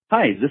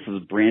Hi, this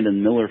is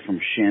Brandon Miller from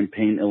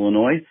Champaign,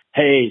 Illinois.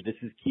 Hey, this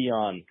is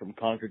Keon from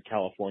Concord,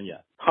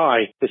 California.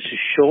 Hi, this is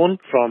Sean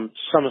from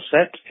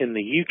Somerset in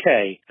the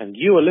UK, and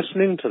you are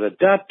listening to the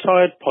Dad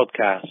Tired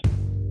Podcast.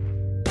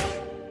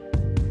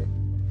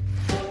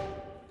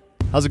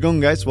 How's it going,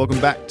 guys? Welcome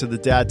back to the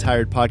Dad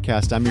Tired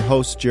Podcast. I'm your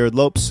host, Jared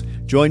Lopes.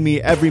 Join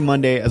me every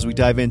Monday as we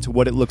dive into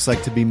what it looks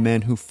like to be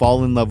men who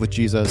fall in love with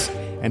Jesus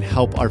and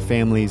help our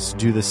families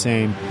do the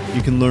same.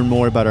 You can learn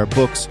more about our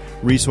books,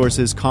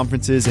 resources,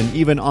 conferences, and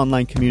even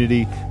online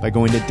community by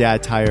going to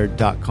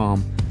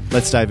dadtired.com.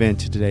 Let's dive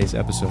into today's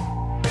episode.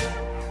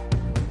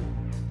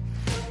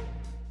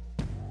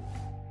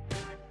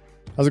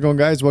 How's it going,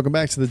 guys? Welcome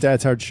back to the Dad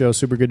Tired Show.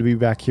 Super good to be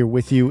back here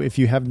with you. If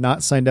you have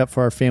not signed up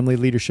for our family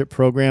leadership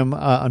program,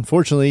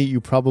 unfortunately,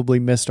 you probably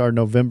missed our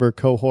November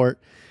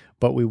cohort,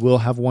 but we will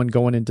have one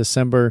going in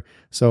December.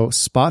 So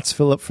spots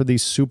fill up for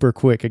these super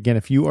quick. Again,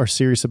 if you are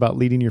serious about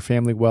leading your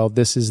family well,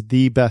 this is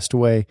the best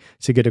way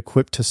to get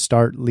equipped to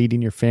start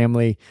leading your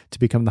family, to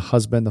become the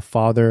husband, the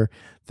father,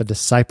 the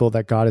disciple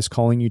that God is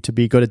calling you to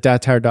be. Go to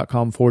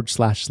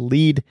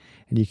dadtired.com/lead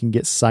and you can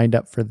get signed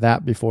up for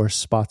that before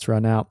spots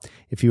run out.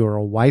 If you are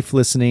a wife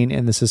listening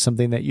and this is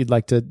something that you'd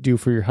like to do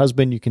for your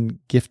husband, you can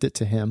gift it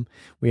to him.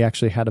 We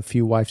actually had a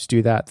few wives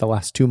do that the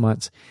last 2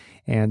 months.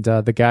 And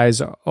the guys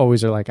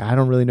always are like, I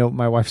don't really know what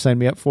my wife signed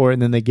me up for.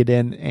 And then they get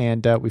in,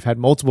 and we've had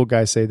multiple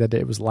guys say that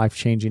it was a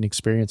life-changing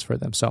experience for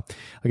them. So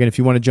again, if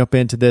you want to jump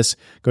into this,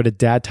 go to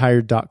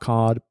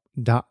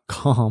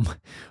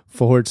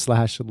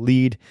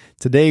dadtired.com/lead.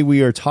 Today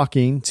we are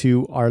talking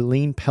to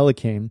Arlene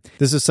Pellicane.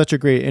 This is such a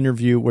great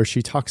interview where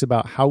she talks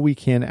about how we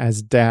can,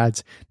 as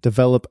dads,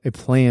 develop a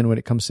plan when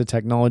it comes to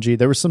technology.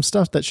 There was some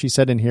stuff that she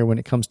said in here when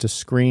it comes to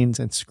screens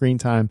and screen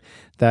time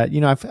that,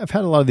 I've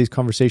had a lot of these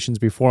conversations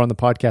before on the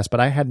podcast,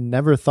 but I had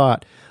never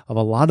thought of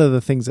a lot of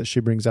the things that she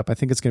brings up. I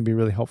think it's going to be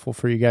really helpful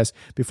for you guys.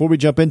 Before we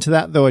jump into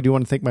that, though, I do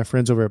want to thank my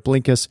friends over at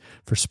Blinkist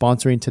for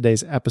sponsoring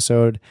today's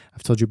episode.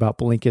 I've told you about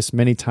Blinkist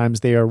many times.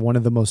 They are one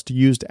of the most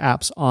used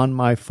apps on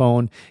my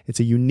phone. It's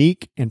a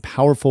unique and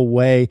powerful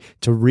way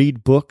to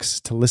read books,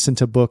 to listen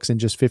to books in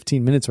just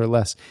 15 minutes or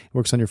less. It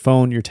works on your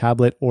phone, your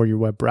tablet, or your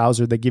web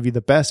browser. They give you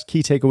the best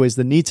key takeaways,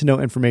 the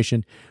need-to-know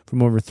information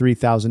from over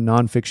 3,000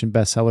 nonfiction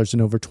bestsellers in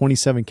over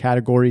 27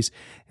 categories,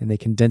 and they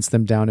condense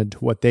them down into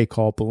what they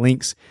call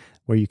blinks,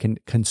 where you can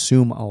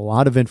consume a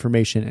lot of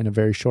information in a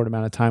very short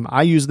amount of time.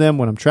 I use them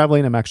when I'm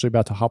traveling. I'm actually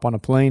about to hop on a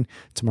plane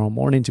tomorrow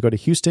morning to go to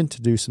Houston to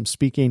do some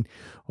speaking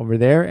over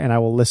there, and I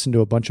will listen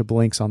to a bunch of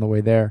blinks on the way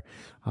there.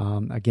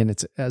 Again,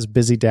 it's as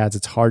busy dads,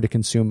 it's hard to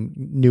consume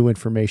new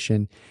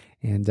information,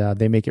 and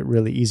they make it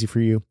really easy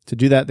for you to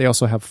do that. They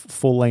also have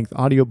full-length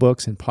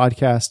audiobooks and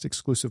podcasts,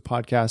 exclusive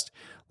podcasts,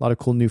 a lot of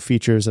cool new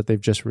features that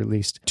they've just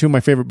released. Two of my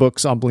favorite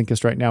books on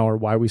Blinkist right now are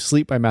Why We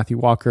Sleep by Matthew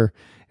Walker,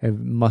 a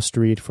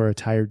must-read for a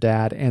tired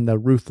dad, and The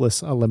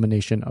Ruthless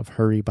Elimination of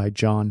Hurry by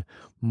John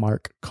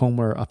Mark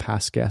Comer, a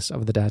past guest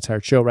of the Dad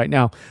Tired Show. Right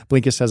now,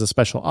 Blinkist has a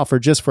special offer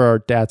just for our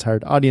Dad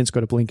Tired audience.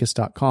 Go to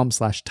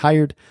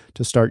Blinkist.com/tired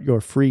to start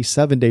your free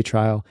 7-day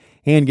trial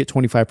and get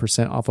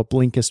 25% off a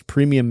Blinkist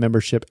premium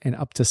membership and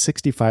up to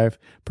 65%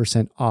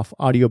 off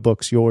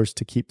audiobooks, yours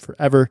to keep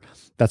forever.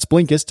 That's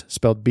Blinkist,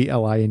 spelled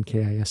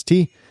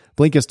Blinkist,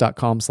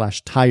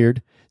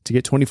 Blinkist.com/tired to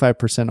get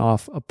 25%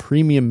 off a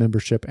premium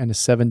membership and a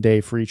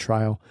 7-day free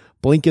trial.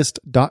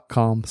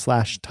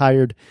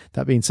 Blinkist.com/tired.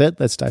 That being said,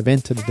 let's dive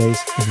into today's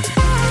interview.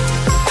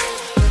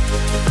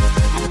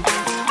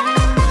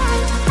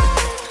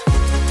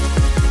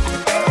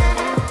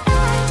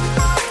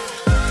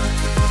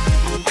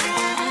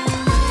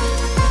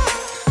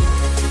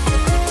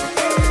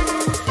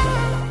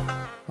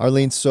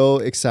 Arlene, so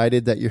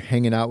excited that you're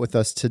hanging out with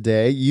us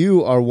today.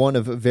 You are one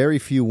of very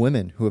few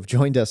women who have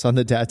joined us on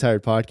the Dad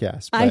Tired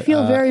Podcast. I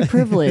feel very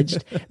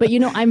privileged. But,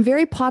 I'm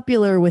very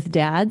popular with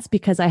dads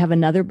because I have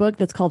another book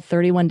that's called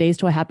 31 Days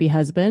to a Happy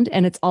Husband.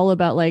 And it's all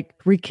about like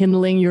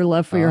rekindling your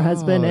love for your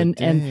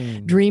husband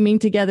and dreaming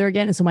together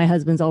again. And so my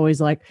husband's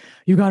always like,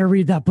 you got to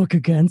read that book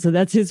again. So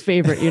that's his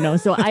favorite,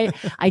 So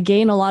I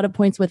gain a lot of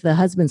points with the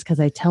husbands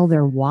because I tell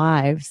their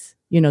wives,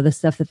 the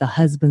stuff that the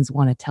husbands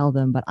want to tell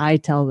them, but I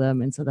tell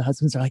them. And so the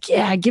husbands are like,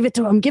 yeah, give it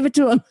to him.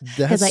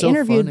 Because I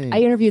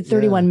interviewed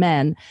 31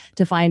 men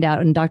to find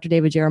out. And Dr.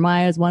 David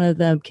Jeremiah is one of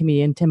them,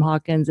 comedian Tim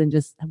Hawkins, and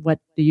just what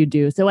do you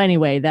do? So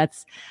anyway,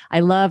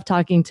 I love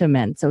talking to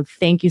men. So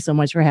thank you so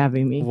much for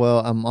having me. Well,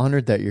 I'm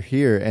honored that you're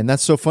here. And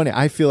that's so funny.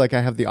 I feel like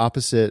I have the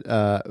opposite,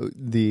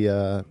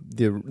 the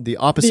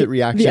opposite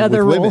reaction with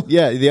women. Role.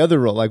 Yeah. The other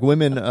role, like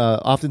women,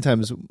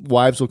 oftentimes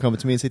wives will come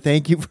to me and say,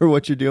 thank you for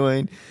what you're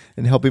doing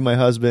and helping my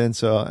husband.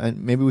 So,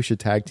 and maybe we should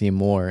tag team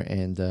more.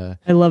 And I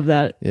love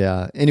that.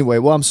 Yeah. Anyway,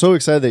 well, I'm so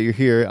excited that you're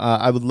here.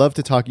 I would love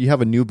to talk. You have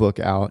a new book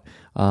out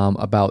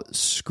about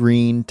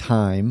screen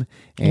time,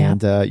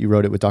 and you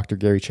wrote it with Dr.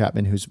 Gary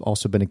Chapman, who's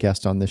also been a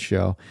guest on this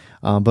show.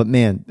 But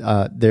man,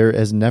 there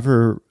has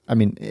never, I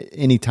mean,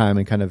 any time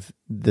in kind of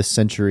this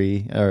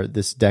century or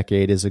this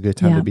decade is a good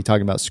time to be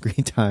talking about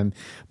screen time,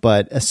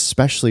 but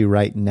especially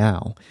right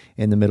now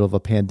in the middle of a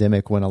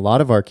pandemic when a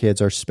lot of our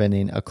kids are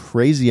spending a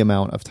crazy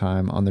amount of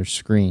time on their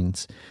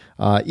screens,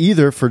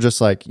 either for just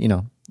like,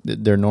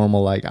 their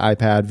normal like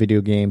iPad,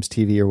 video games,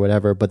 TV or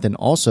whatever, but then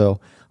also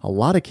a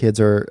lot of kids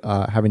are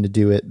having to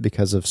do it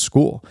because of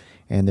school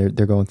and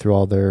they're going through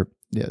all their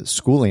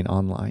schooling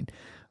online.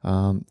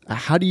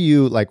 How do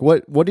you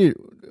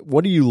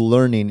what are you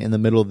learning in the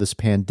middle of this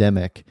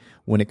pandemic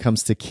when it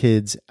comes to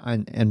kids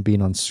and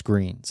being on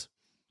screens?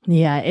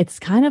 Yeah, it's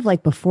kind of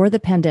like before the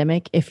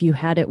pandemic, if you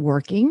had it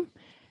working,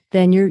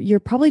 then you're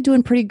probably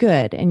doing pretty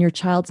good and your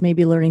child's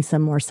maybe learning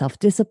some more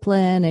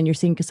self-discipline and you're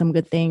seeing some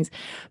good things.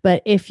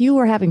 But if you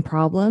were having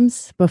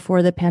problems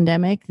before the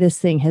pandemic, this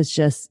thing has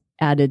just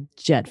added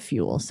jet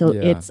fuel. So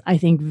it's, I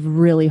think,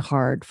 really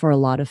hard for a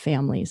lot of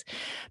families,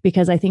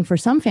 because I think for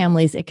some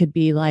families, it could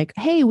be like,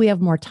 hey, we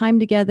have more time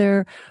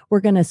together. We're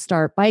going to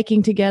start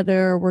biking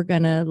together. We're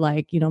going to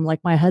like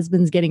my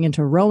husband's getting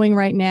into rowing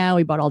right now.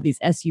 We bought all these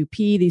SUP,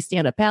 these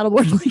stand-up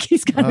paddleboards. Like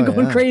he's kind of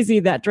going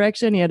crazy that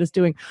direction. He had us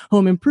doing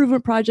home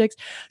improvement projects.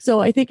 So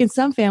I think in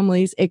some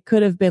families, it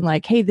could have been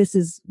like, hey, this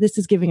is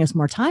giving us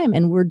more time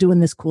and we're doing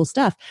this cool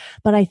stuff.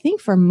 But I think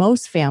for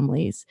most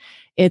families,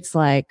 it's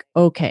like,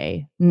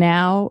 okay,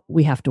 now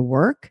we have to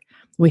work.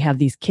 We have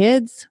these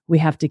kids. We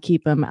have to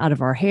keep them out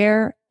of our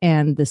hair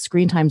and the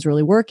screen time's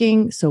really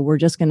working. So we're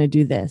just going to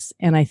do this.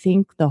 And I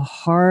think the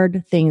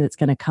hard thing that's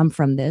going to come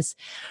from this,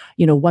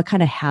 what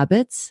kind of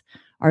habits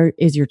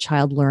is your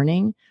child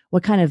learning?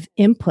 What kind of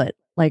input?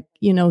 Like,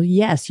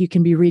 yes, you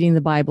can be reading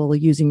the Bible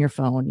using your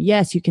phone.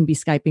 Yes, you can be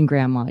Skyping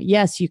grandma.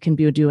 Yes, you can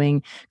be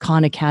doing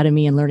Khan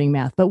Academy and learning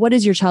math. But what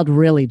is your child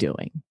really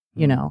doing?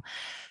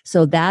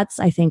 So that's,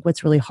 I think,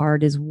 what's really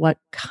hard is what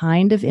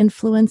kind of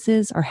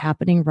influences are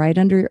happening right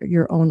under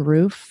your own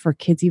roof for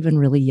kids even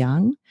really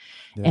young,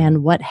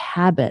 and what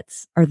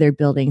habits are they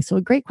building? So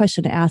a great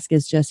question to ask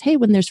is just, hey,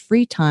 when there's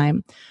free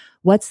time,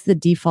 what's the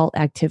default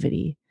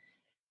activity?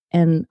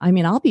 And I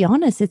mean, I'll be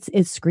honest,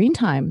 it's screen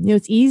time.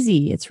 It's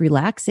easy, it's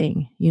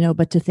relaxing,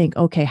 but to think,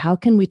 okay, how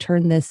can we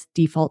turn this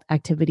default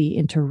activity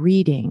into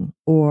reading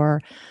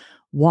or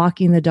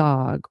walking the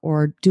dog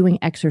or doing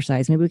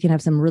exercise? Maybe we can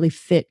have some really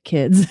fit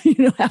kids,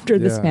 after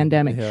this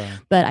pandemic.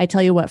 But I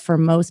tell you what, for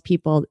most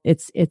people,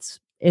 it's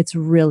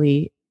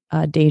really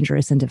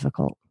dangerous and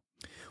difficult.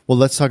 Well,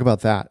 let's talk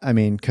about that. I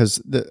mean,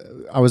 because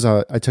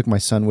I took my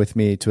son with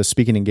me to a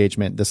speaking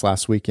engagement this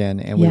last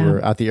weekend, and we were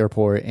at the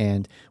airport,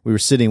 and we were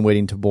sitting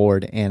waiting to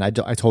board. And I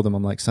told him,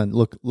 I'm like, son,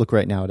 look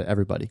right now at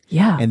everybody.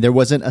 Yeah. And there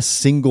wasn't a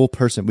single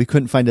person. We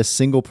couldn't find a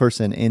single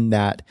person in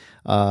that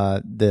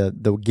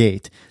the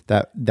gate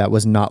that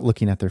was not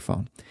looking at their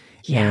phone.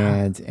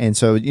 Yeah. And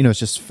so, it's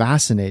just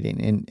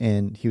fascinating.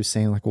 And he was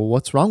saying like, well,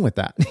 what's wrong with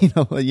that?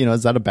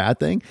 Is that a bad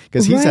thing?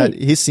 Because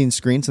he's seen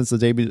screens since the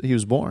day he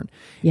was born.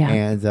 Yeah.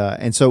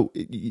 And so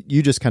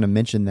you just kind of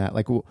mentioned that,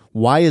 like,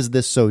 why is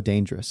this so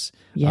dangerous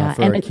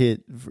for a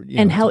kid?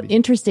 And how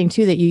interesting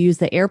too, that you use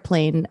the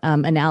airplane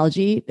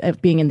analogy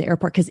of being in the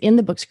airport. Because in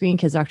the book Screen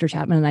Kids, Dr.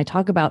 Chapman and I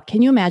talk about,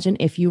 can you imagine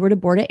if you were to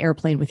board an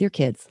airplane with your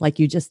kids, like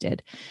you just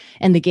did,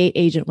 and the gate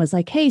agent was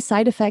like, hey,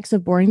 side effects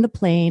of boarding the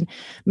plane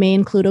may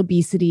include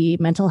obesity,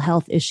 mental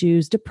health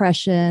issues,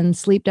 depression,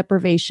 sleep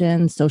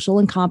deprivation, social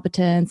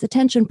incompetence,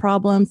 attention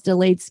problems,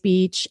 delayed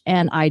speech,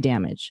 and eye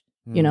damage.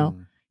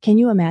 Can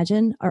you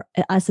imagine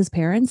us as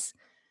parents?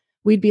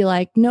 We'd be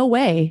like, no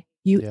way.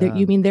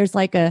 You mean there's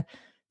like a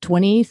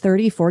 20,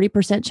 30,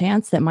 40%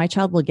 chance that my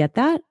child will get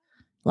that?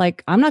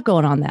 Like, I'm not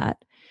going on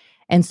that.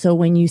 And so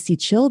when you see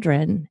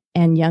children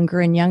and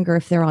younger,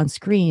 if they're on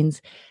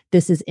screens,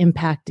 this is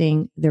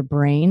impacting their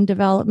brain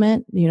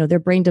development. Their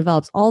brain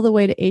develops all the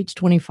way to age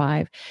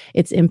 25.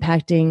 It's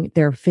impacting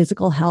their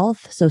physical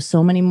health.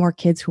 So many more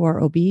kids who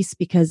are obese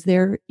because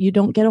you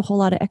don't get a whole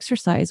lot of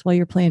exercise while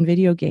you're playing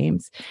video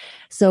games.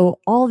 So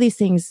all these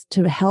things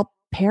to help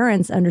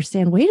parents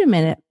understand, wait a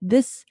minute,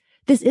 this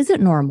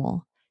isn't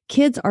normal.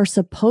 Kids are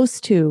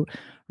supposed to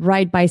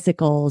ride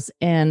bicycles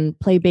and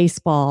play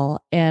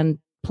baseball and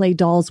play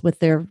dolls with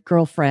their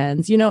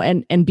girlfriends,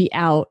 and be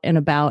out and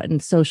about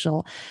and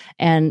social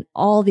and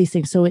all these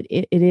things. So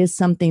it is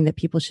something that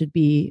people should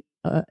be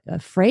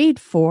afraid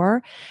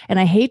for. And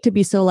I hate to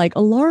be so like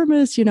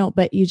alarmist,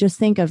 but you just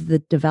think of the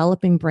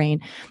developing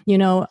brain.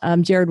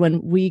 Jared,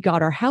 when we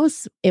got our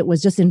house, it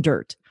was just in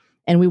dirt.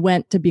 And we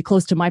went to be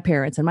close to my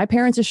parents, and my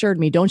parents assured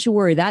me, don't you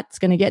worry, that's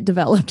going to get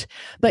developed.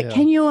 But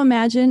can you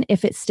imagine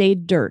if it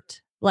stayed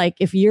dirt? Like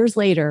if years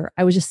later,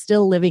 I was just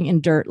still living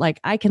in dirt, like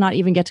I cannot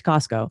even get to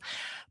Costco.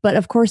 But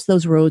of course,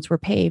 those roads were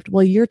paved.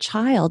 Well, you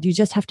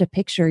just have to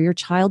picture your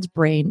child's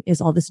brain is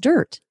all this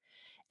dirt.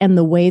 And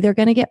the way they're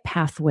going to get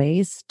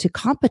pathways to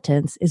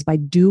competence is by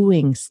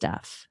doing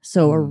stuff.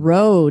 So a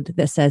road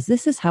that says,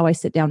 this is how I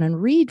sit down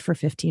and read for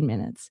 15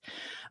 minutes.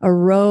 A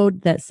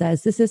road that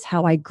says, this is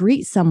how I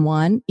greet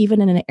someone, even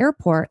in an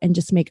airport, and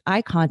just make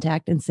eye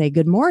contact and say,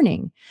 good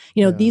morning.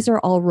 These are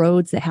all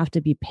roads that have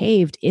to be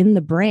paved in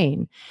the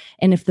brain.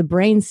 And if the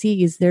brain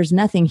sees there's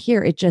nothing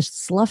here, it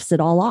just sloughs it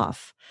all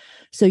off.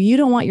 So you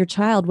don't want your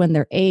child when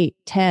they're 8,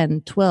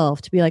 10,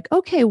 12 to be like,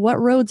 okay, what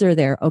roads are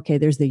there? Okay,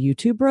 there's the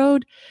YouTube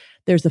road,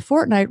 there's the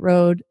Fortnite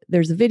road,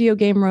 there's the video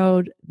game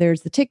road,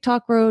 there's the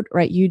TikTok road,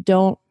 right? You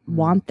don't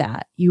want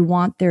that. You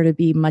want there to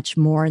be much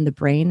more in the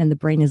brain, and the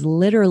brain is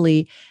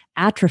literally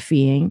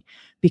atrophying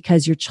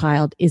because your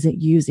child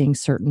isn't using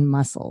certain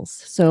muscles.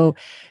 So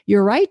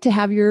you're right to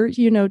have your,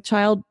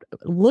 child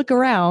look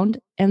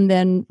around and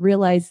then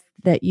realize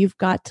that you've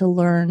got to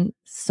learn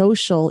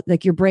social,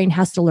 like your brain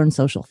has to learn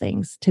social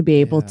things to be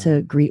able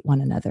to greet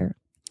one another.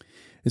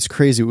 It's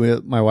crazy.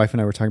 My wife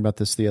and I were talking about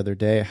this the other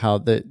day, how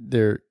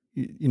they're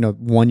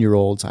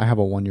 1-year-olds. I have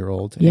a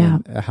 1-year-old,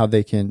 and how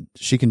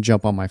she can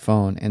jump on my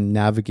phone and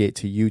navigate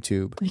to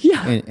YouTube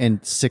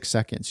in 6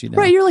 seconds,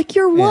 Right. You're like,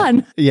 you're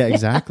one. Yeah,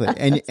 exactly.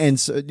 And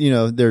so,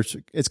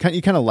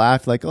 you kind of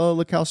laugh like, oh,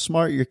 look how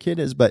smart your kid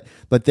is. But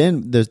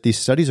then these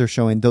studies are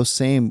showing those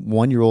same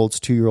 1-year-olds,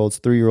 2-year-olds,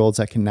 3-year-olds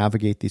that can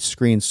navigate these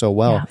screens so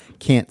well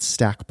can't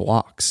stack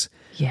blocks.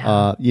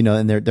 Yeah.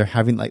 And they're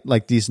having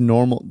like these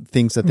normal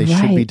things that they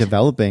should be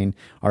developing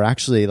are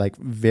actually like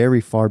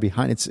very far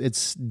behind.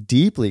 It's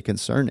deeply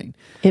concerning.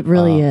 It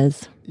really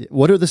is.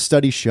 What are the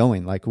studies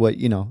showing? Like what,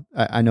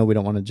 I know we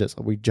don't want to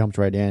we jumped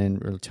right in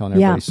and we're telling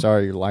everybody,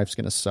 sorry, your life's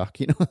going to suck,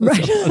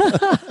 Right.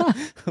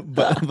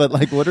 but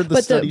like, what are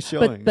the studies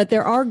showing? But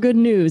there are good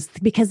news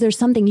because there's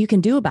something you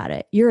can do about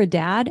it. You're a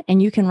dad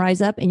and you can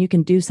rise up and you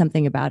can do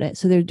something about it.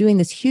 So they're doing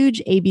this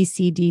huge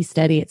ABCD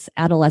study. It's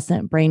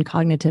adolescent brain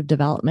cognitive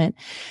development,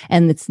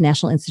 and it's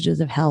National Institutes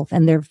of Health.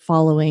 And they're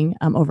following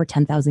over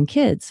 10,000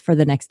 kids for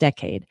the next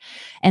decade.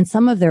 And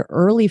some of their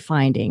early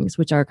findings,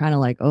 which are kind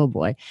of like, oh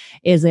boy,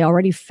 is they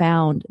already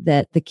found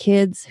that the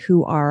kids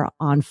who are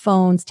on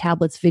phones,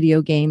 tablets,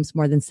 video games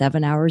more than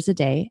 7 hours a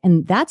day,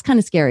 and that's kind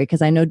of scary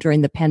because I know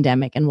during the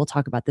pandemic, and we'll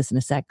talk about this in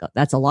a sec,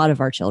 that's a lot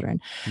of our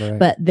children,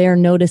 but they're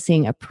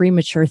noticing a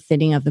premature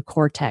thinning of the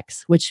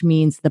cortex, which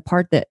means the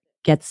part that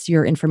gets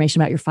your information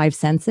about your 5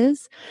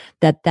 senses,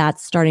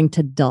 that's starting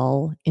to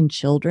dull in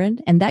children.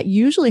 And that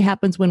usually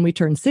happens when we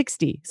turn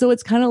 60. So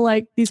it's kind of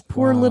like these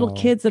poor little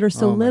kids that are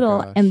so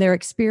little, and they're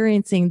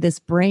experiencing this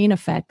brain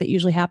effect that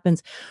usually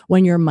happens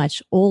when you're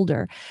much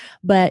older.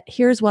 But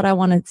here's what I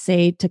want to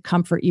say to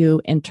comfort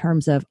you in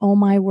terms of, oh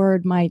my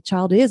word, my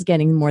child is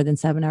getting more than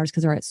 7 hours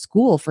because they're at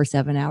school for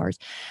 7 hours.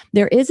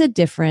 There is a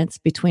difference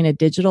between a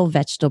digital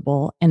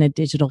vegetable and a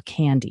digital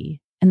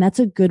candy. And that's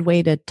a good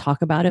way to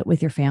talk about it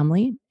with your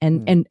family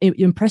and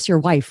impress your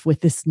wife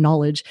with this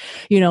knowledge,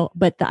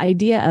 but the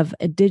idea of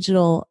a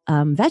digital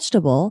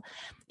vegetable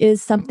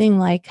is something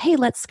like, hey,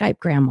 let's Skype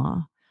grandma.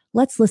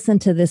 Let's listen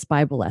to this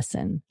Bible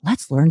lesson.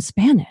 Let's learn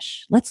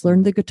Spanish. Let's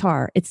learn the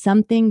guitar. It's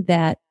something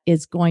that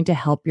is going to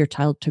help your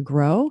child to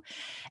grow.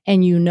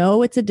 And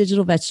it's a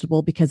digital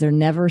vegetable because they're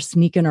never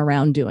sneaking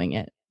around doing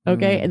it.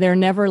 Okay. They're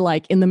never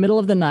like in the middle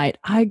of the night,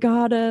 I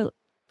gotta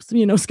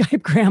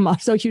Skype grandma.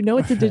 So it's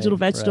a digital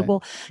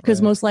vegetable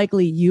because most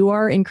likely you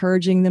are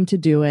encouraging them to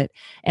do it,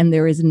 and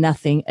there is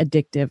nothing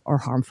addictive or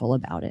harmful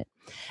about it.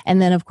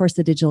 And then, of course,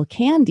 the digital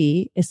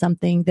candy is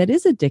something that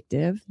is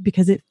addictive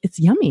because it's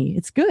yummy.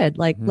 It's good.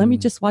 Like, let me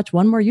just watch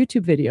one more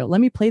YouTube video. Let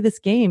me play this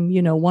game,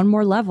 one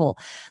more level.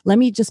 Let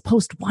me just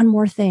post one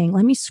more thing.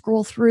 Let me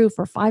scroll through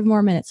for 5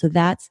 more minutes. So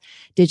that's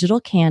digital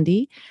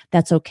candy.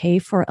 That's okay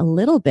for a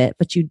little bit,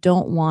 but you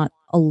don't want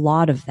a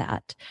lot of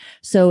that.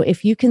 So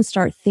if you can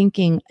start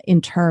thinking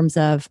in terms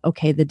of,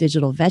 okay, the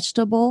digital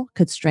vegetable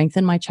could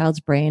strengthen my child's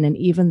brain. And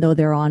even though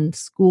they're on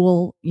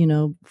school,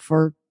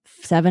 for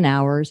 7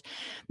 hours,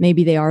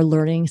 maybe they are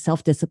learning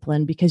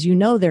self-discipline because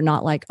they're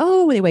not like,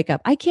 oh, they wake up,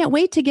 I can't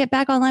wait to get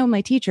back online with my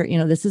teacher.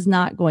 This is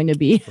not going to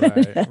be an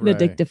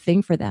addictive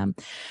thing for them.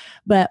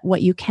 But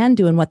what you can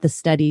do and what the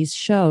studies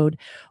showed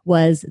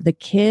was the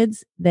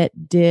kids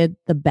that did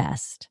the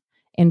best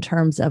in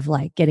terms of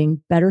like getting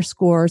better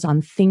scores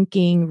on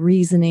thinking,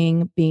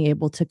 reasoning, being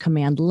able to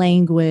command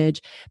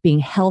language, being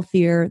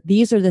healthier.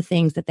 These are the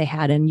things that they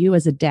had. And you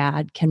as a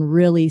dad can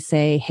really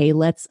say, hey,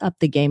 let's up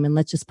the game and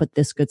let's just put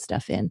this good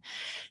stuff in.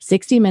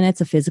 60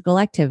 minutes of physical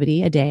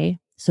activity a day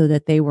so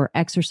that they were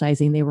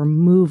exercising, they were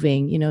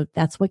moving,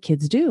 that's what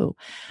kids do.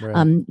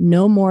 Right.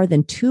 No more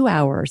than 2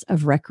 hours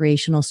of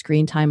recreational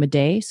screen time a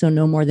day. So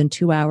no more than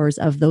 2 hours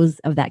of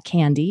that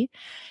candy.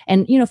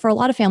 And, for a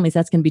lot of families,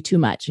 that's going to be too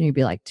much. And you'd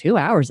be like, 2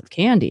 hours of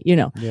candy,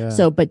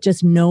 So, but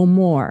just no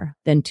more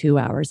than 2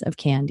 hours of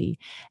candy,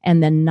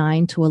 and then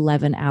 9 to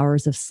 11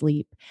 hours of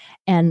sleep.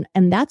 And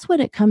that's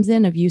when it comes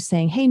in of you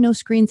saying, hey, no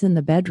screens in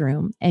the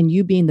bedroom, and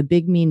you being the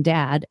big mean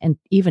dad and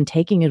even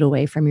taking it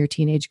away from your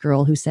teenage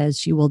girl who says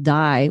she will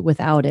die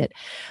without it.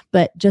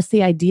 But just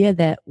the idea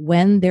that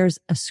when there's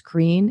a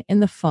screen in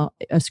the phone,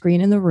 a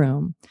screen in the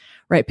room,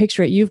 right?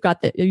 Picture it. You've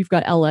got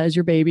Ella as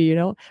your baby,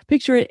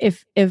 picture it.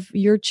 If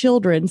your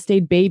children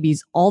stayed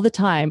babies all the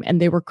time and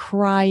they were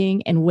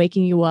crying and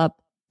waking you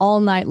up all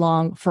night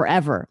long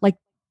forever, like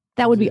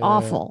that would be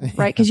awful,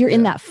 right? Because you're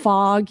in that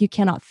fog. You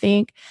cannot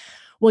think.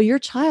 Well, your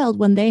child,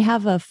 when they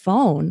have a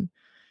phone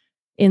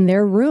in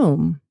their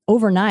room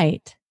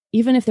overnight,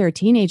 even if they're a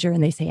teenager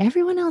and they say,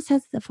 everyone else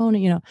has the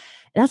phone,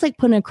 that's like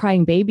putting a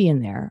crying baby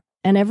in there.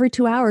 And every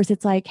 2 hours,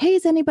 it's like, hey,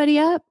 is anybody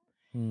up?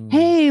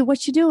 Hey,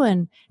 what you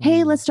doing?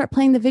 Hey, let's start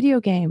playing the video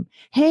game.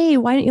 Hey,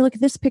 why don't you look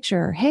at this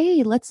picture?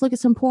 Hey, let's look at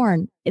some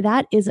porn.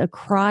 That is a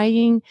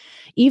crying,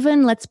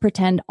 even let's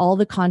pretend all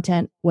the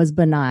content was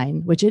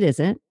benign, which it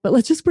isn't, but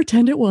let's just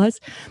pretend it was.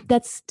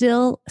 That's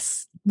still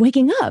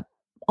waking up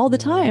all the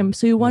time.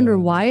 So you wonder,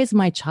 why is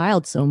my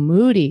child so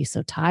moody,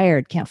 so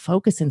tired, can't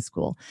focus in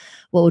school?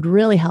 Well, it would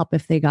really help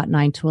if they got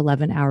 9 to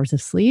 11 hours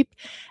of sleep.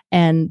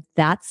 And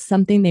that's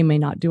something they may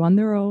not do on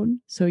their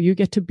own. So you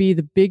get to be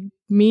the big,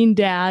 mean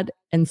dad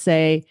and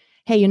say,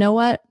 hey, you know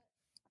what?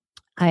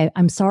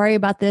 I'm sorry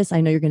about this. I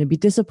know you're going to be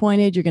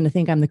disappointed. You're going to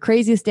think I'm the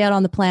craziest dad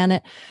on the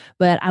planet.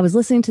 But I was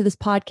listening to this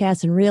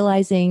podcast and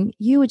realizing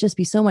you would just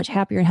be so much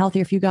happier and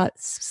healthier if you got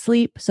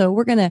sleep. So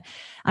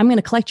I'm going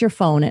to collect your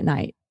phone at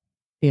night,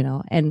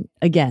 and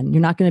again,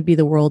 you're not going to be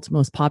the world's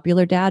most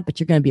popular dad, but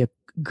you're going to be a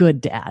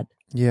good dad.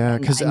 Yeah.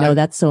 Because I know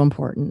that's so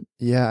important.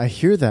 Yeah, I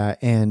hear that.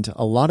 And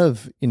a lot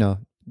of,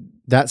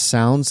 that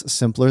sounds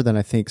simpler than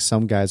I think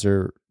some guys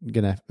are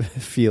going to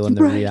feel in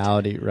their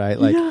reality, right?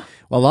 Like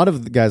a lot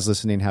of the guys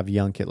listening have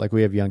young kids. Like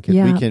we have young kids.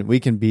 Yeah. We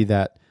can be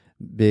that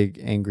big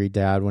angry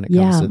dad when it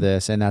comes to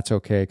this, and that's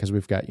okay because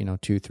we've got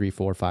 2, 3,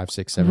 4, 5,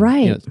 6,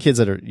 7 kids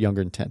that are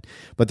younger than 10.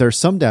 But there are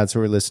some dads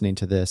who are listening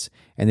to this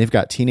and they've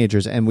got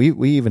teenagers, and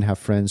we even have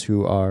friends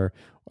who are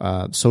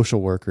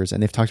social workers,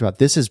 and they've talked about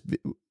this is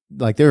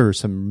like there are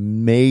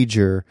some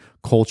major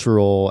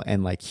cultural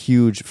and like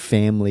huge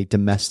family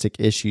domestic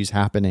issues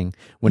happening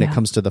when it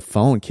comes to the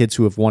phone. Kids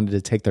who have wanted to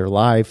take their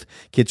life,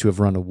 kids who have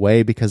run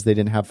away because they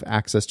didn't have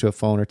access to a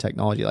phone or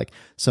technology, like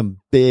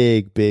some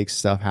big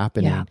stuff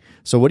happening. Yeah.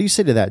 So what do you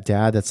say to that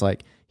dad that's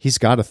like, he's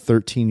got a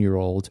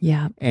 13-year-old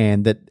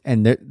and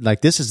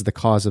like this is the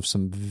cause of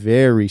some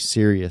very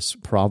serious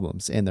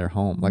problems in their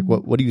home. Like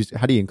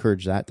how do you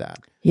encourage that dad?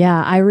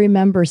 Yeah, I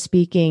remember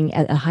speaking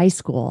at a high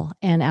school,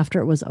 and after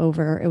it was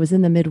over, it was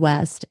in the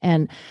Midwest,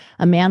 and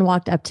a man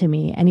walked up to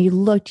me and he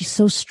looked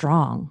so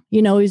strong.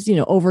 He's,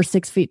 over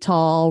 6 feet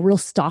tall, real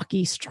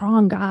stocky,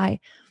 strong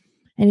guy.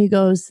 And he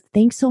goes,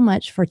 thanks so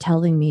much for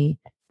telling me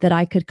that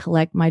I could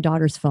collect my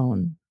daughter's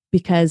phone,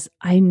 because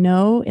I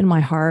know in my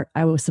heart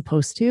I was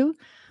supposed to,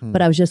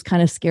 but I was just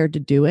kind of scared to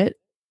do it.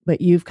 But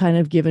you've kind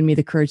of given me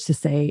the courage to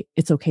say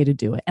it's okay to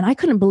do it. And I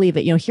couldn't believe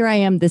it. Here I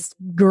am, this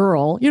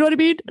girl, you know what I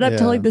mean? And I'm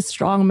telling this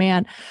strong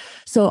man.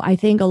 So I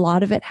think a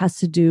lot of it has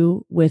to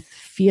do with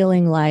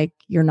feeling like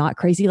you're not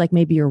crazy. Like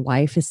maybe your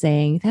wife is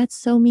saying, that's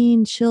so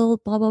mean, she'll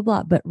blah, blah,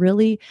 blah. But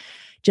really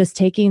just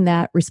taking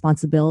that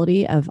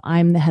responsibility of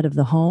I'm the head of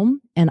the home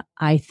and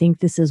I think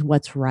this is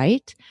what's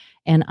right.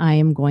 And I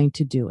am going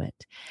to do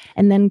it.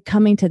 And then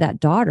coming to that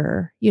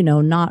daughter,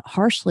 not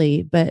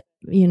harshly, but,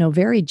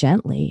 very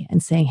gently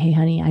and saying, hey,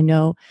 honey, I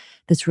know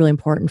that's really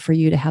important for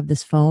you to have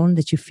this phone,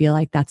 that you feel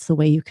like that's the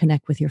way you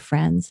connect with your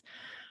friends.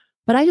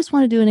 But I just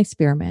want to do an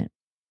experiment.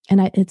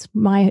 And it's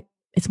my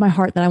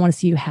heart that I want to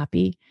see you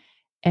happy.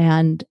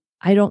 And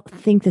I don't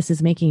think this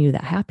is making you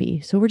that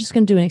happy. So we're just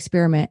going to do an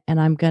experiment, and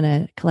I'm going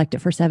to collect it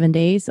for 7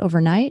 days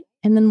overnight.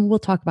 And then we'll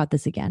talk about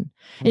this again.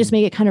 And just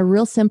make it kind of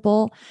real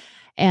simple.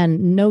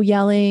 And no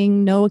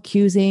yelling, no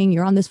accusing,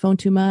 you're on this phone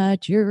too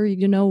much,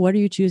 what are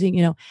you choosing,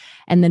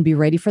 and then be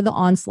ready for the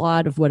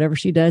onslaught of whatever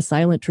she does,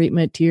 silent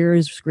treatment,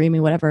 tears,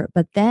 screaming, whatever.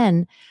 But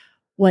then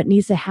what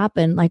needs to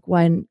happen, like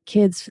when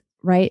kids,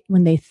 right,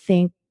 when they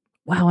think,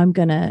 wow, I'm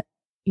going to,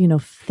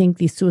 think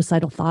these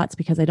suicidal thoughts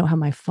because I don't have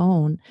my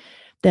phone,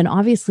 then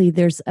obviously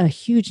there's a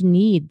huge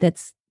need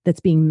that's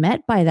being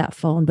met by that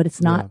phone, but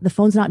it's not, the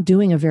phone's not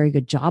doing a very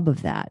good job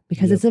of that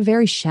because it's a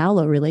very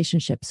shallow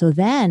relationship. So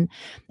then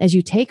as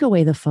you take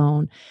away the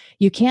phone,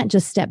 you can't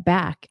just step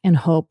back and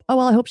hope, oh,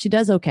 well, I hope she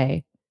does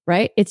okay,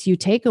 right? It's you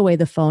take away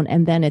the phone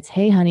and then it's,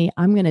 hey, honey,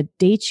 I'm going to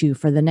date you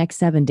for the next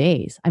 7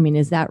 days. I mean,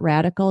 is that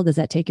radical? Does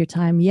that take your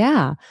time?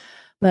 Yeah.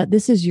 But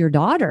this is your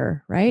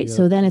daughter, right? Yeah.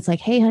 So then it's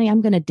like, hey, honey,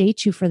 I'm going to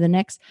date you for the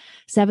next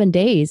 7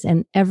 days.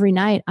 And every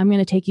night I'm going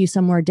to take you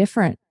somewhere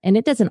different. And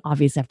it doesn't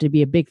obviously have to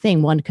be a big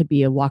thing. One could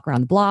be a walk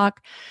around the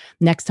block.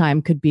 Next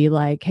time could be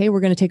like, hey, we're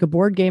going to take a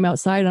board game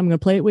outside. I'm going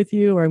to play it with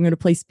you, or I'm going to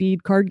play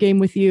speed card game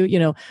with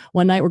you.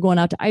 One night we're going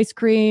out to ice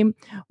cream.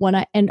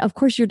 And of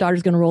course your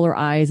daughter's going to roll her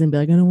eyes and be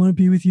like, I don't want to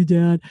be with you,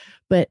 Dad.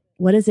 But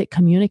what does it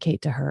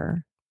communicate to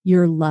her?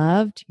 You're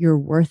loved, you're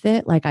worth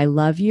it. Like, I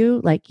love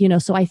you. Like,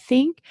 so I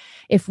think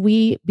if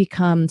we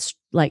become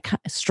like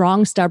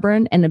strong,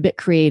 stubborn, and a bit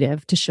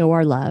creative to show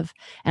our love.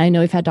 And I know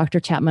we've had Dr.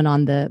 Chapman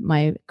on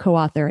my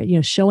co-author,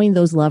 showing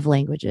those love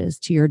languages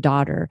to your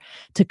daughter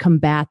to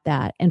combat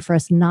that. And for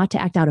us not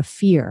to act out of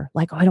fear,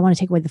 like, oh, I don't want to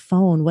take away the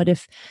phone. What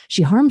if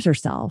she harms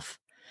herself?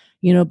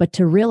 But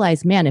to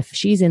realize, man, if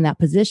she's in that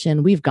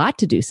position, we've got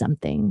to do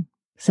something.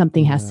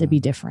 Something has to be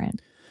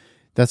different.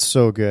 That's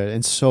so good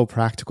and so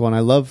practical. And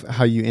I love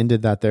how you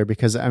ended that there,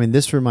 because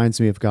this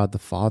reminds me of God the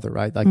Father,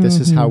 right? Like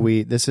this is how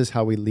we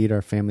lead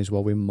our families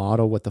well. We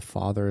model what the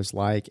Father is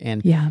like.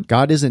 And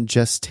God isn't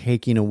just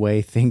taking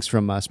away things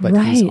from us, but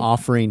he's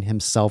offering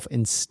himself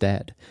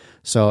instead.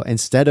 So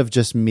instead of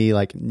just me,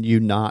 like you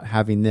not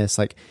having this,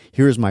 like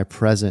here's my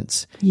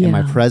presence, and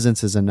my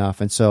presence is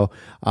enough. And so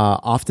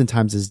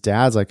oftentimes as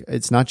dads, like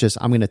it's not just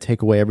I'm going to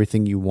take away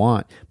everything you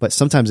want, but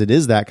sometimes it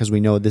is that because we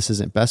know this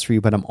isn't best for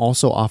you, but I'm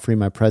also offering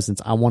my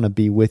presence. I want to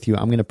be with you.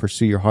 I'm going to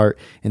pursue your heart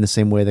in the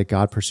same way that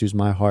God pursues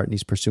my heart and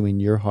he's pursuing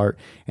your heart.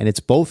 And it's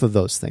both of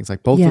those things.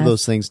 Like both of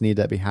those things need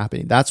to be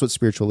happening. That's what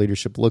spiritual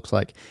leadership looks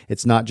like.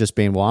 It's not just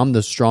being, well, I'm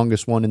the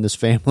strongest one in this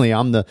family.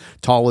 I'm the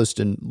tallest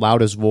and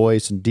loudest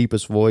voice and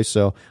deepest voice.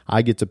 So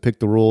I get to pick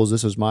the rules.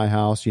 This is my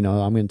house. I'm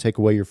going to take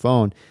away your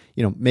phone.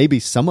 Maybe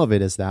some of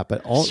it is that,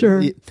 but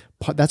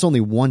that's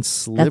only one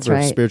sliver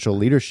of spiritual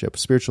leadership.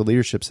 Spiritual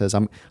leadership says,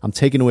 I'm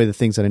taking away the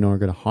things that I know are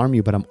going to harm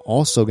you, but I'm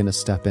also going to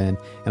step in and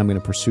I'm going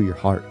to pursue your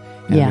heart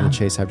and I'm going to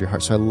chase after your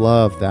heart. So I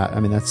love that.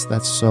 I mean,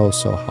 that's so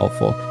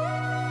helpful.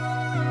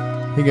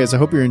 Hey guys, I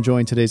hope you're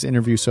enjoying today's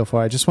interview so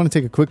far. I just want to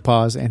take a quick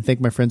pause and thank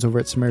my friends over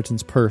at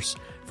Samaritan's Purse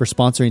for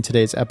sponsoring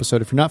today's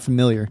episode. If you're not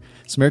familiar,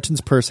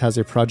 Samaritan's Purse has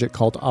a project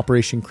called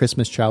Operation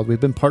Christmas Child. We've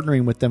been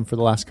partnering with them for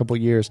the last couple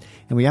of years,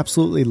 and we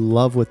absolutely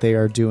love what they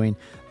are doing.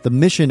 The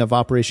mission of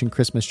Operation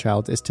Christmas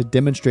Child is to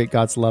demonstrate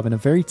God's love in a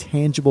very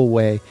tangible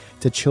way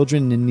to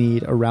children in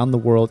need around the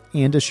world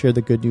and to share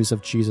the good news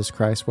of Jesus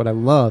Christ. What I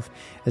love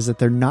is that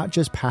they're not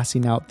just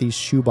passing out these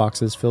shoe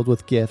boxes filled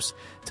with gifts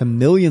to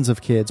millions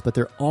of kids, but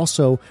they're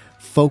also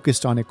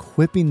focused on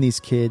equipping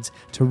these kids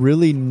to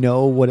really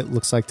know what it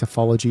looks like to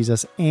follow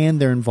Jesus, and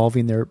they're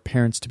involving their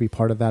parents to be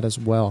part of that as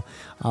well.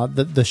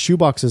 The shoe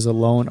boxes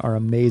alone are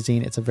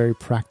amazing. It's a very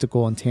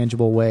practical and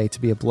tangible way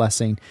to be a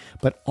blessing,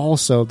 but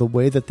also the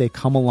way that they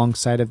come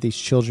alongside of these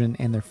children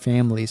and their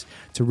families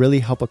to really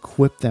help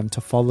equip them to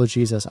follow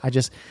Jesus. I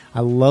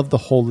love the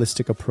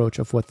holistic approach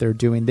of what they're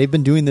doing. They've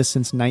been doing this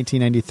since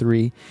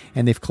 1993,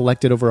 and they've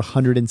collected over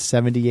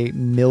 178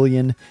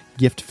 million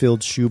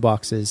gift-filled shoe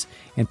boxes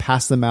and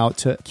passed them out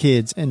to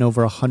kids in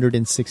over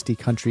 160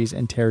 countries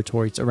and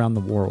territories around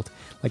the world.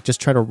 Like, just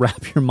try to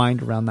wrap your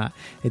mind around that.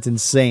 It's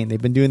insane.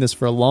 They've been doing this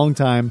for a long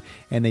time,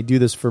 and they do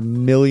this for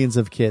millions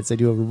of kids. They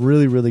do a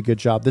really, really good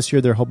job. This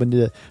year, they're hoping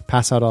to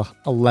pass out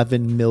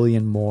 11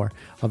 million more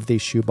of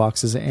these shoe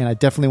boxes, and I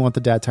definitely want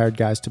the Dad Tired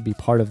guys to be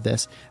part of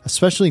this,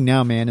 especially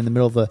now, man, in the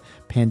middle of a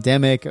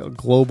pandemic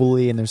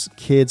globally, and there's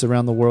kids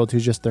around the world who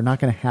they're not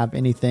going to have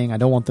anything. I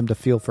don't want them to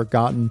feel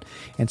forgotten.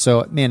 And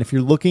so, man, if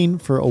you're looking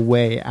for a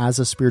way as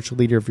a spiritual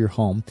leader of your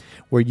home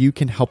where you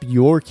can help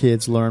your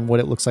kids learn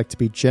what it looks like to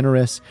be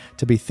generous,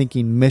 to be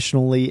thinking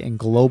missionally and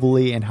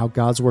globally, and how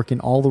God's working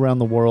all around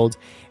the world,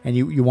 and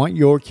you want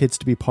your kids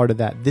to be part of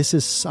that, this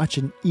is such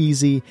an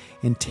easy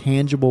and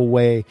tangible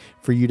way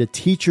for you to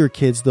teach your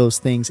kids those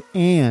things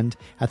and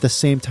at the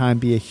same time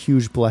be a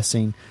huge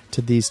blessing to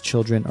these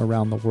children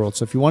around the world.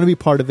 So if you want to be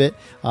part of it,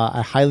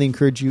 I highly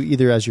encourage you,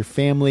 either as your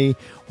family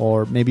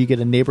or maybe you get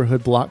a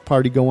neighborhood block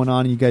party going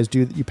on and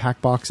you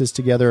pack boxes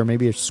together, or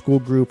maybe a school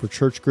group or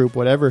church group,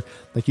 whatever.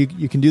 Like you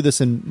can do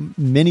this in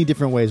many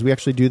different ways. We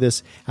actually do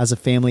this as a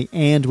family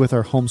and with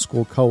our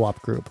homeschool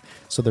co-op group.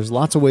 So there's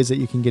lots of ways that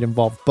you can get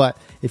involved. But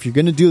if you're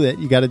going to do it,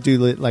 you got to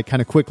do it like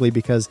kind of quickly,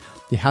 because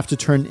you have to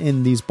turn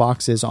in these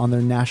boxes on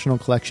their National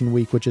Collection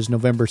Week, which is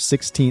November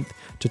 16th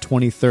to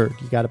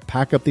 23rd. You got to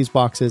pack up these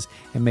boxes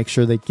and make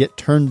sure they get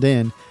turned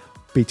in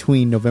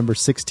between November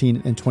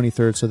 16th and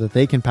 23rd so that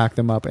they can pack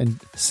them up and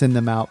send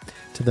them out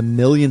to the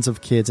millions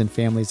of kids and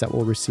families that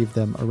will receive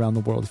them around the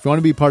world. If you want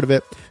to be part of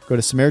it, go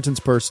to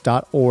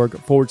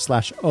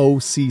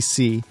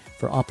samaritanspurse.org/OCC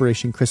for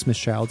Operation Christmas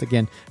Child.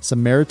 Again,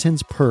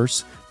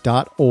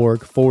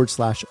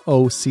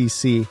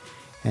 samaritanspurse.org/OCC.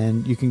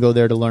 And you can go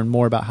there to learn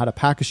more about how to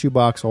pack a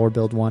shoebox or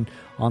build one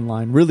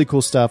online. Really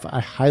cool stuff. I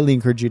highly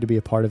encourage you to be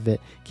a part of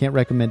it. Can't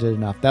recommend it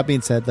enough. That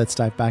being said, let's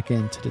dive back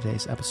into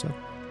today's episode.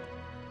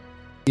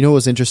 You know, it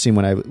was interesting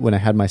when I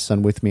had my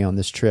son with me on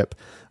this trip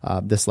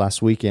this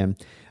last weekend.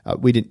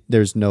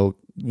 There was no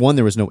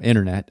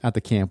internet at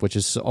the camp, which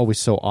is always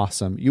so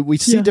awesome. We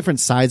see different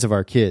sides of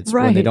our kids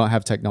when they don't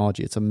have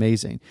technology. It's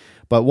amazing.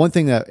 But one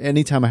thing that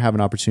anytime I have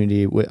an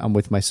opportunity, I'm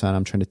with my son,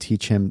 I'm trying to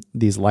teach him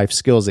these life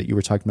skills that you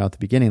were talking about at the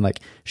beginning,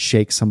 like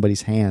shake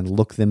somebody's hand,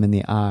 look them in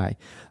the eye.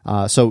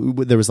 So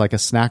there was like a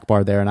snack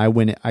bar there, and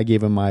I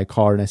gave him my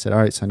card and I said, all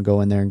right, son, go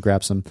in there and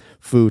grab some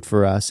food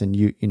for us, and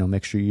you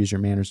make sure you use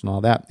your manners and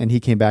all that. And he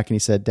came back and he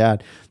said,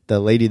 Dad, the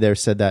lady there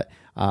said that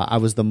I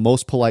was the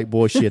most polite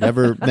boy she had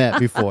ever met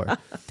before.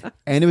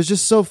 And it was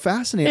just so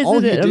fascinating.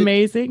 Isn't it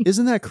amazing?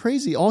 Isn't that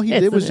crazy? All he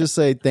did was just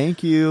say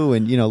thank you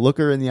and, look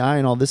her in the eye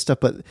and all this stuff.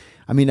 But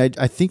I mean,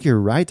 I think you're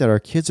right that our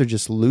kids are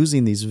just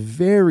losing these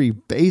very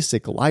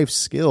basic life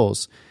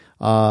skills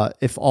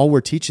if all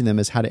we're teaching them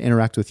is how to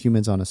interact with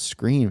humans on a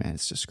screen, man.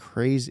 It's just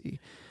crazy.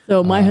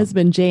 So my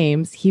husband,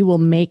 James, he will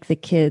make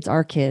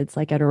our kids,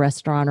 like at a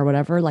restaurant or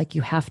whatever, like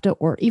you have to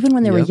order, even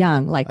when they were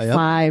young, like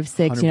 5,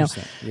 6,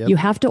 you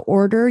have to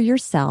order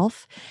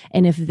yourself.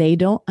 And if they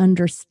don't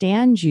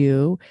understand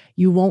you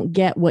won't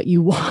get what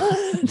you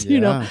want,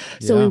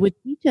 So we would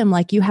teach him,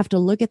 like, you have to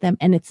look at them.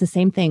 And it's the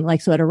same thing.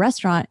 Like, so at a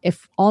restaurant,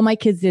 if all my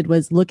kids did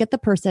was look at the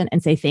person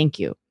and say, thank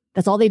you,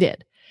 that's all they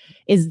did,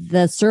 is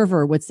the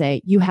server would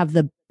say, you have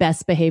the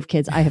best behaved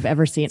kids I have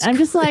ever seen. I'm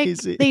just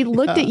crazy. like, they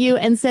looked at you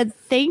and said,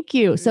 thank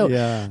you. So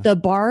the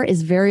bar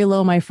is very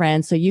low, my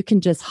friend. So you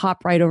can just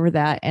hop right over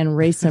that and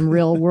raise some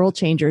real world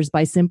changers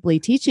by simply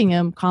teaching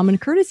them common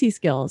courtesy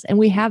skills. And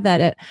we have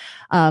that at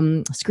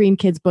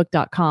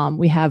screenkidsbook.com.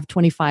 We have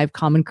 25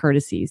 common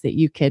courtesies that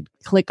you could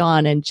click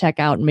on and check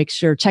out and make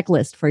sure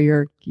checklist for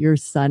your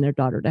son or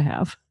daughter to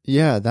have.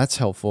 Yeah, that's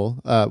helpful.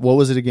 What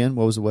was it again?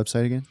 What was the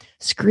website again?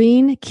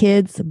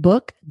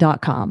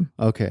 Screenkidsbook.com.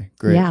 Okay,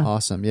 great. Yeah.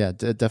 Awesome. Yeah,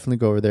 definitely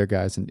go over there,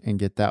 guys, and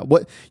get that.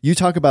 What you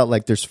talk about,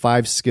 like there's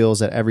 5 skills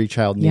that every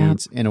child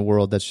needs in a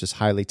world that's just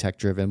highly tech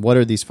driven. What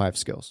are these 5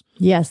 skills?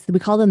 Yes, we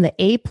call them the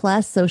A+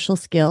 social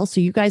skills. So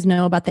you guys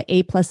know about the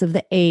A+ of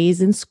the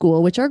A's in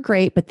school, which are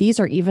great, but these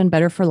are even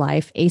better for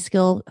life. A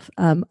skill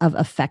of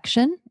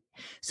affection.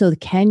 So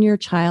can your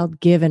child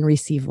give and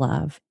receive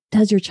love?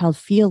 Does your child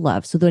feel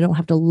love so they don't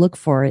have to look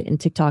for it in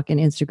TikTok and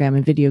Instagram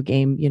and video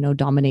game,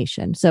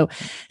 domination? So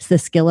it's the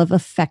skill of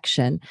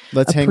affection.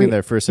 Let's hang in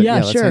there for a second.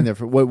 Yeah, let's hang there.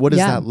 What does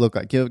that look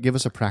like? Give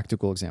us a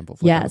practical example.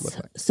 Of what that would look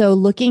like. So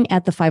looking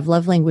at the 5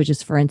 love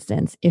languages, for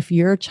instance, if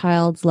your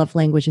child's love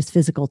language is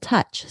physical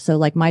touch. So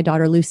like my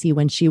daughter, Lucy,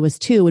 when she was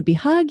 2 would be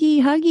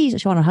huggy.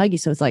 She want to hug you.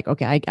 So it's like,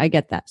 okay, I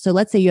get that. So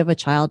let's say you have a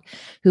child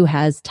who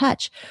has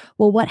touch.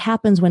 Well, what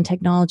happens when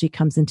technology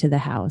comes into the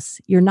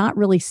house? You're not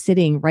really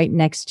sitting right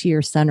next to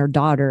your son or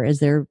daughter as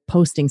they're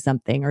posting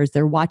something or as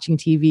they're watching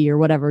TV or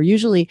whatever.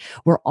 Usually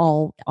we're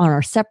all on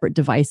our separate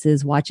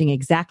devices watching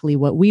exactly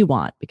what we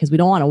want because we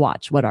don't want to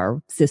watch what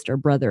our sister,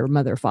 brother,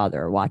 mother,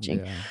 father are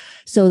watching. Yeah.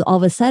 So all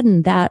of a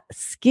sudden that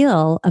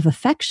skill of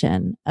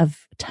affection,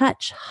 of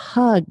touch,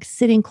 hug,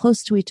 sitting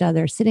close to each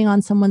other, sitting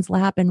on someone's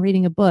lap and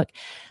reading a book,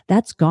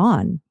 that's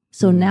gone.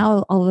 So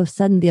now all of a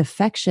sudden the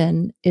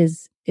affection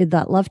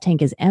that love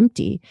tank is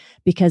empty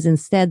because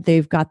instead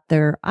they've got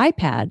their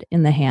iPad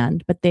in the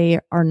hand, but they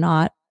are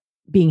not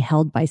being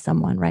held by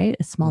someone, right?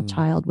 A small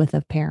child with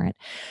a parent.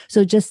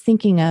 So just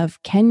thinking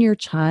of, can your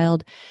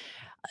child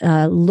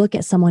look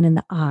at someone in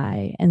the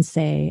eye and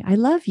say, I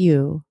love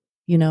you?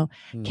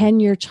 Can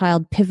your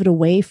child pivot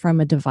away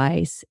from a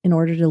device in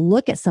order to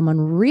look at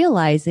someone,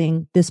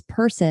 realizing this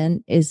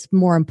person is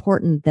more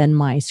important than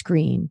my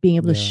screen, being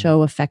able to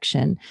show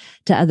affection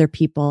to other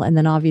people, and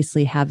then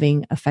obviously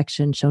having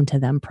affection shown to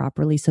them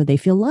properly so they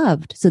feel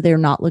loved, so they're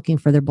not looking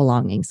for their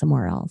belonging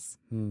somewhere else.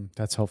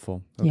 That's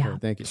helpful. Okay,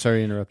 thank you. Sorry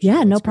to interrupt you.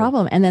 Yeah, no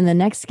problem. And then the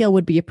next skill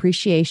would be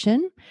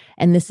appreciation.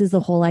 And this is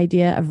the whole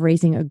idea of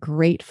raising a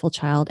grateful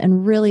child.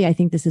 And really, I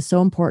think this is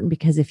so important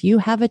because if you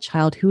have a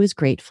child who is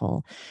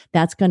grateful,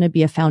 that's going to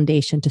be a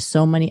foundation to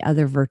so many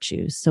other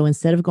virtues. So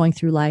instead of going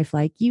through life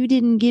like, you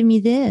didn't give me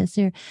this,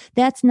 or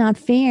that's not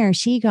fair,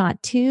 she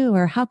got 2,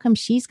 or how come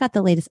she's got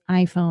the latest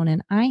iPhone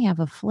and I have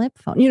a flip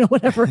phone,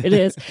 whatever it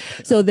is.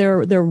 So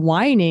they're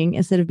whining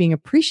instead of being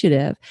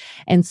appreciative.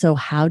 And so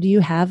how do you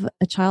have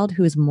a child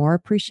who is more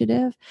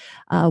appreciative?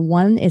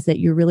 One is that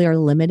you really are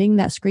limiting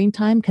that screen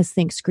time, because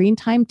screen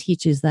time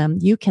teaches them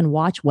you can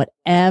watch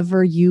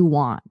whatever you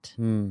want,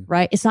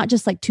 right? It's not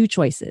just like 2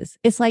 choices.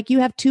 It's like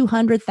you have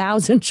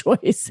 200,000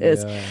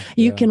 choices.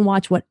 You can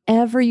watch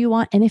whatever you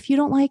want. And if you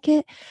don't like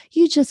it,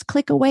 you just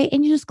click away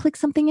and you just click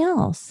something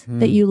else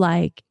that you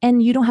like.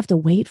 And you don't have to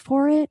wait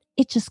for it.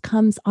 It just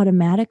comes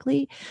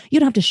automatically. You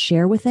don't have to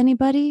share with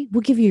anybody.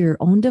 We'll give you your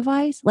own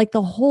device. Like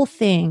the whole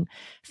thing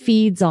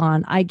feeds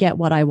on, I get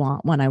what I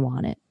want when I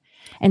want it.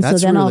 And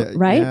that's so then really,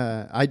 right?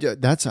 Yeah,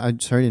 I'm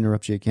sorry to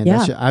interrupt you again.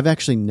 Yeah. I've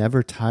actually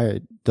never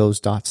tied those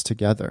dots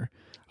together.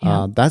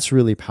 Yeah. That's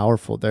really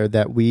powerful there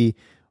that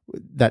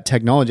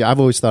technology,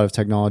 I've always thought of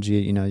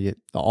technology,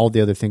 all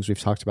the other things we've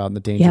talked about and the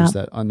dangers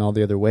that on all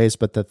the other ways,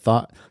 but the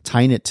thought,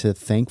 tying it to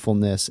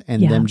thankfulness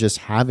and them just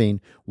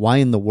having, why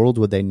in the world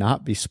would they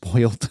not be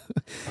spoiled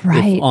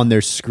if on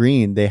their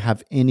screen they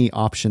have any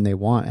option they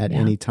want at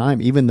any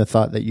time? Even the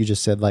thought that you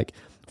just said, like,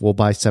 we'll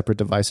buy separate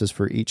devices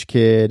for each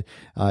kid.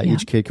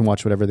 Each kid can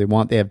watch whatever they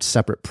want. They have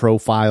separate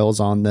profiles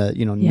on the,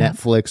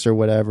 Netflix or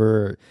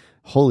whatever.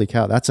 Holy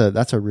cow, that's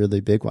a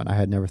really big one. I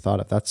had never thought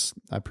of.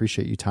 I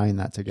appreciate you tying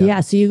that together. Yeah,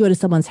 so you go to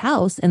someone's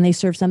house and they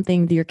serve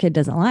something that your kid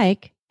doesn't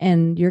like,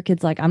 and your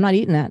kid's like, I'm not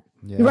eating that.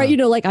 Yeah. Right?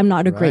 Like, I'm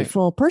not a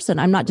grateful person.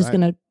 I'm not just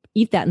going to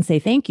eat that and say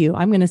thank you.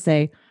 I'm going to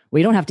say,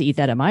 we don't have to eat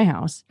that at my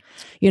house.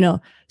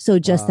 So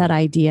just that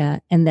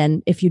idea. And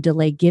then if you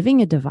delay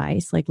giving a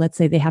device, like let's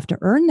say they have to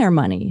earn their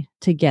money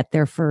to get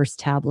their first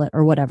tablet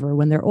or whatever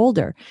when they're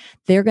older,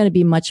 they're going to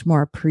be much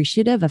more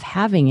appreciative of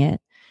having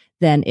it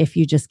than if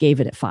you just gave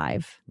it at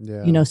 5.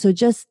 Yeah. So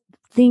just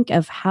think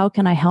of, how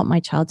can I help my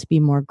child to be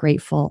more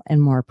grateful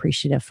and more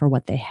appreciative for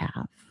what they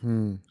have?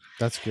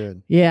 That's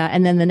good. Yeah.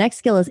 And then the next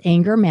skill is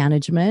anger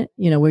management.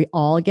 We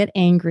all get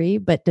angry,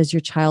 but does your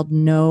child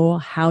know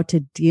how to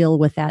deal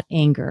with that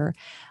anger?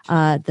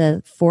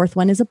 The 4th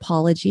one is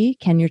apology.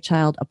 Can your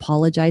child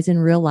apologize in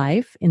real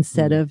life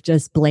instead of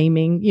just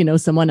blaming,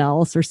 someone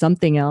else or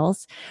something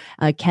else?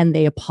 Can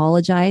they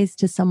apologize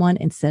to someone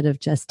instead of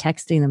just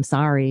texting them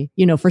sorry,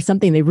 for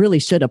something they really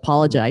should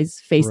apologize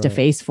face to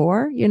face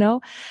for,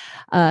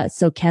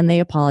 So can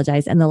they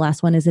apologize? And the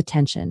last one is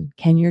attention.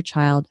 Can your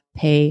child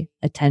pay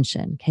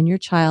attention? Can your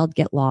child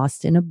get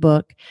lost in a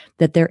book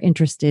that they're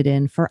interested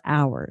in for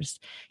hours?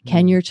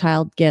 Can your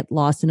child get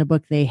lost in a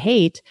book they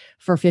hate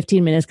for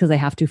 15 minutes because they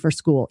have to for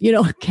school?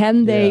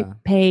 Can they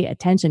pay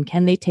attention?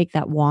 Can they take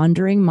that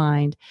wandering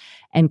mind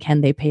and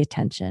can they pay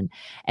attention?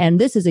 And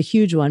this is a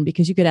huge one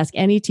because you could ask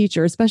any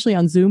teacher, especially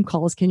on Zoom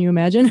calls. Can you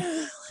imagine?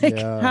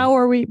 How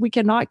are we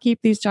cannot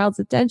keep these child's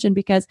attention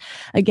because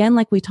again,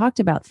 like we talked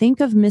about,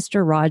 think of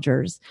Mr.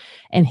 Rogers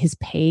and his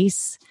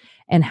pace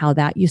and how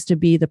that used to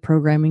be the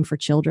programming for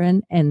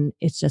children. And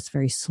it's just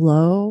very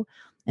slow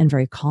and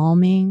very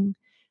calming.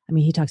 I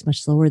mean, he talks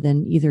much slower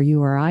than either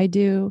you or I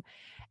do.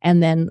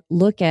 And then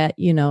look at,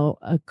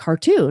 a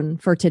cartoon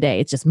for today.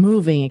 It's just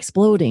moving,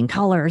 exploding,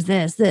 colors,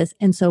 this.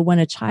 And so when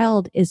a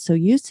child is so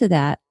used to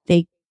that,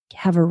 they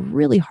have a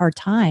really hard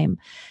time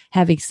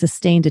having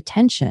sustained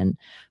attention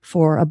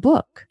for a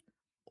book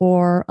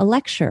or a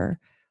lecture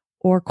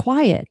or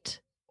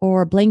quiet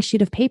or a blank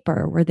sheet of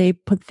paper where they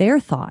put their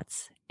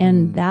thoughts.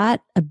 And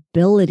that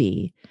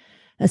ability,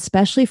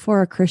 especially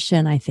for a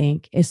Christian, I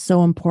think is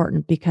so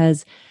important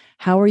because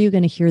how are you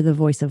going to hear the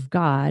voice of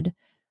God?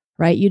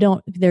 Right?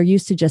 They're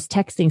used to just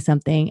texting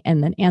something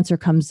and then answer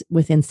comes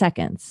within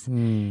seconds.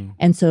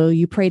 And so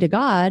you pray to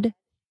God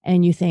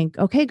and you think,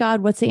 okay,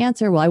 God, what's the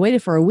answer? Well, I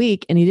waited for a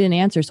week and he didn't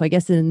answer. So I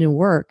guess it didn't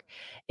work.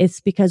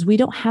 It's because we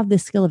don't have the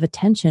skill of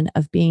attention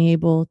of being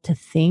able to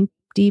think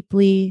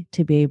deeply,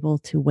 to be able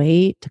to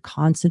wait, to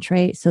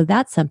concentrate. So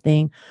that's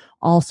something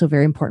also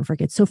very important for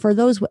kids. So for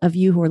those of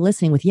you who are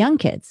listening with young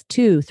kids,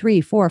 2,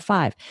 3, 4,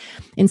 5,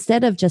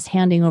 instead of just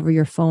handing over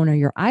your phone or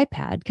your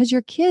iPad, because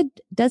your kid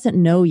doesn't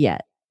know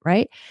yet,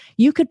 right?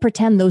 You could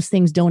pretend those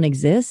things don't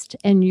exist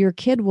and your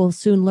kid will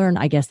soon learn,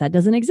 I guess that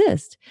doesn't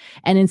exist.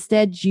 And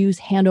instead you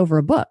hand over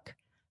a book,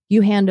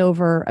 you hand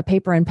over a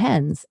paper and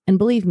pens. And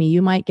believe me,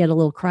 you might get a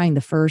little crying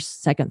the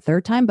first, second,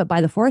 third time, but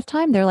by the fourth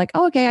time, they're like,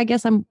 oh, okay, I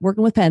guess I'm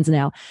working with pens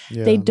now.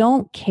 Yeah. They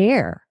don't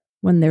care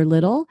when they're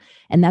little.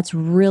 And that's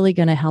really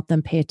going to help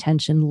them pay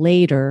attention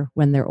later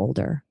when they're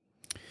older.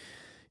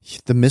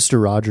 The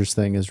Mr. Rogers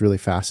thing is really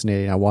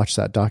fascinating. I watched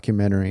that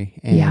documentary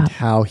and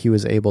how he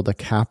was able to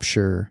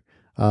capture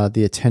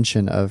the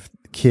attention of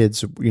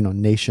kids,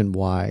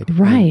 nationwide.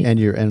 Right.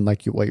 And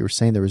like what you were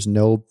saying, there was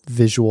no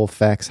visual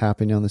effects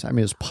happening on this. I mean,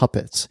 it was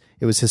puppets.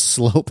 It was his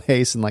slow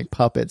pace and like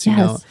puppets,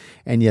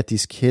 and yet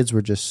these kids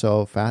were just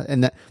so fast.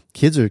 And that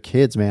kids are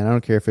kids, man. I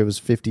don't care if it was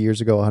 50 years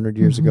ago, 100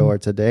 years ago, or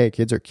today,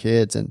 kids are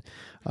kids. And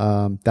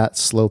that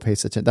slow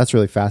pace attention, that's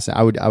really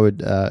fascinating. I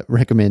would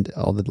recommend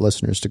all the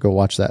listeners to go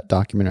watch that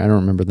documentary. I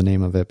don't remember the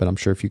name of it, but I'm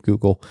sure if you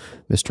Google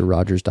Mr.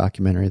 Rogers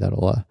documentary,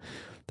 that'll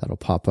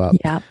pop up.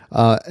 Yeah.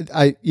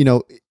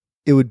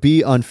 It would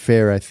be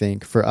unfair, I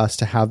think, for us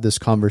to have this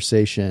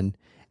conversation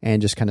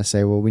and just kind of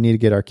say, well, we need to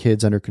get our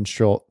kids under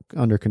control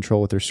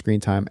with their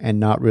screen time and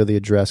not really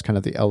address kind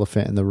of the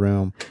elephant in the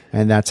room.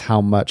 And that's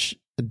how much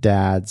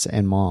dads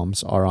and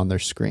moms are on their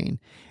screen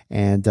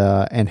and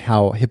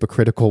how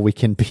hypocritical we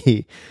can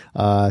be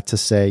to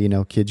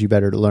say, kids, you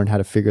better learn how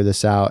to figure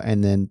this out.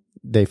 And then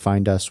they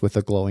find us with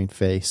a glowing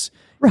face.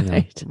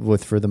 Right.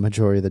 For the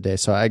majority of the day.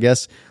 So I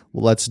guess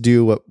let's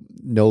do what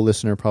no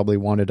listener probably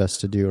wanted us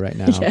to do right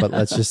now, but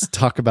let's just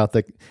talk about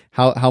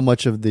how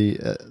much of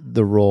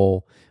the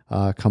role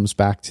comes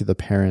back to the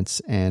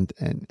parents and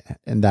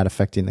that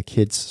affecting the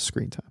kids'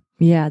 screen time.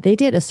 Yeah, they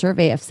did a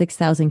survey of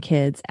 6,000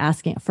 kids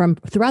asking from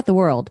throughout the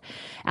world,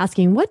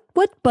 asking what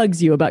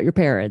bugs you about your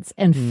parents,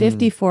 and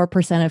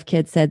 54% of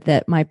kids said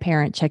that my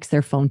parent checks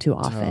their phone too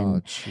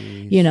often.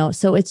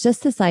 So it's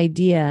just this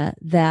idea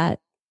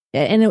that.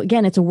 And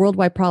again, it's a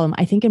worldwide problem.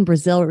 I think in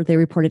Brazil, they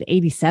reported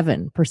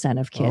 87%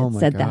 of kids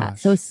said that.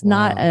 So it's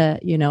not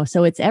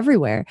so it's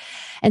everywhere.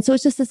 And so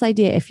it's just this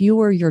idea, if you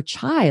were your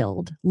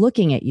child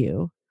looking at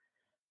you,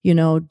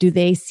 do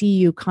they see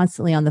you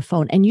constantly on the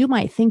phone? And you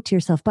might think to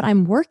yourself, but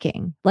I'm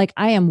working. Like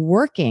I am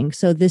working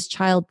so this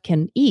child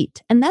can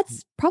eat. And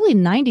that's probably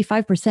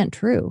 95%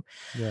 true.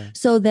 Yeah.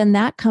 So then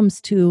that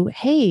comes to,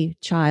 hey,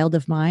 child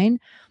of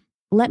mine,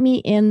 let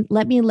me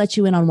let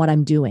you in on what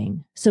I'm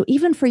doing. So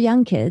even for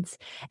young kids,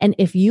 and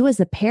if you as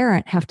a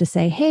parent have to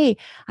say, hey,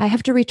 I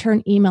have to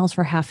return emails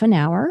for half an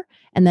hour,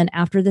 and then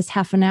after this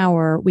half an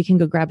hour, we can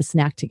go grab a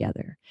snack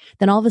together.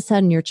 Then all of a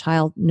sudden your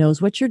child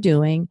knows what you're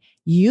doing.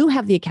 You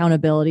have the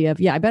accountability of,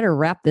 I better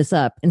wrap this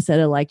up instead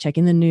of like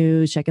checking the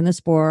news, checking the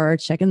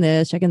sports, checking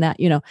this, checking that,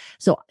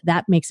 so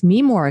that makes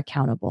me more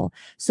accountable.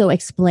 So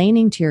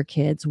explaining to your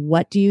kids,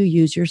 what do you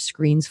use your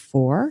screens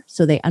for?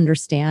 So they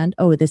understand,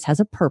 oh, this has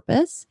a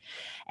purpose.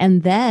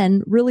 And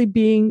then really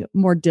being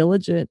more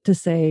diligent to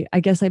say, I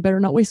guess I better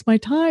not waste my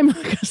time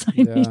because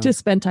I need to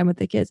spend time with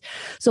the kids.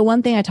 So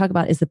one thing I talk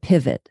about is the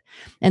pivot.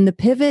 And the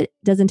pivot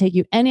doesn't take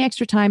you any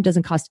extra time,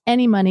 doesn't cost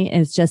any money.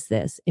 And it's just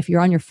this. If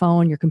you're on your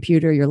phone, your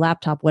computer, your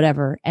laptop,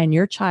 whatever, and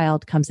your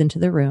child comes into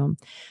the room,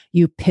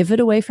 you pivot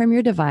away from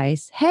your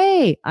device.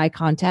 Hey, eye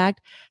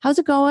contact. How's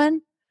it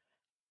going?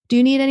 Do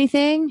you need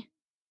anything?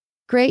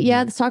 Great.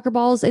 Yeah, the soccer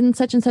ball's in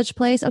such and such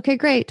place. Okay,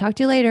 great. Talk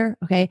to you later.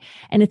 Okay.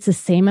 And it's the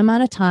same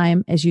amount of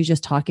time as you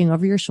just talking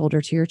over your shoulder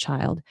to your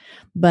child.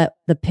 But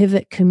the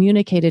pivot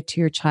communicated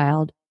to your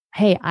child,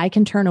 hey, I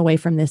can turn away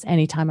from this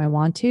anytime I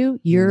want to.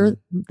 You're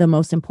the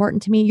most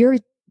important to me.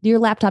 Your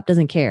laptop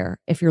doesn't care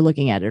if you're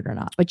looking at it or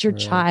not, but your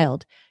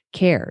child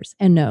cares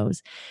and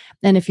knows.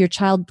 And if your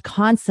child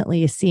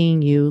constantly is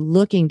seeing you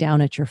looking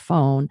down at your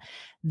phone,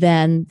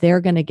 then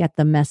they're going to get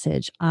the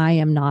message, I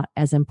am not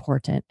as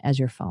important as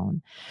your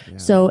phone. Yeah.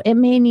 So it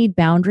may need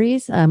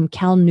boundaries.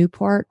 Cal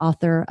Newport,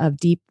 author of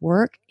Deep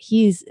Work,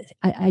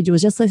 I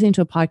was just listening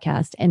to a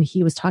podcast and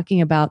he was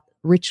talking about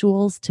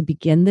rituals to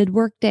begin the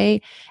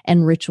workday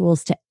and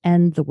rituals to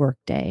end the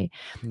workday.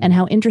 And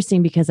how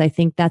interesting, because I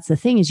think that's the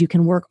thing, is you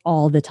can work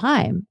all the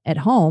time at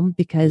home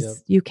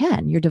because you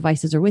can, your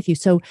devices are with you.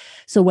 So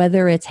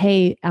whether it's,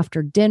 hey,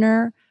 after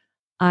dinner,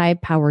 I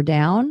power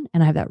down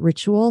and I have that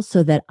ritual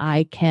so that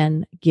I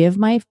can give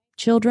my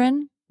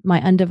children my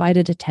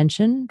undivided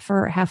attention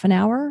for half an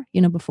hour,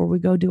 before we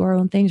go do our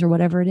own things or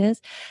whatever it is.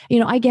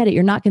 I get it.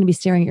 You're not going to be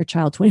staring at your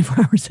child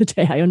 24 hours a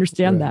day. I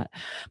understand that.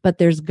 But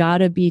there's got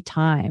to be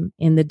time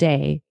in the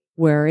day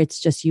where it's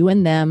just you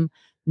and them,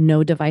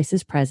 no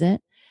devices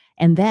present.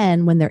 And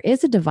then when there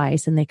is a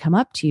device and they come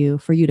up to you,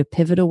 for you to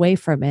pivot away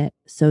from it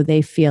so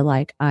they feel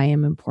like I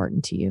am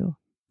important to you.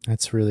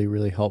 That's really,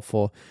 really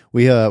helpful.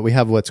 We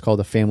have what's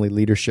called a family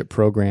leadership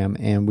program,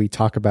 and we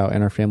talk about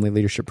in our family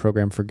leadership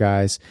program for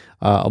guys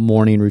a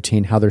morning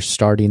routine, how they're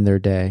starting their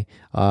day,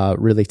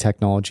 really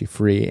technology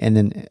free. And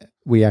then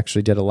we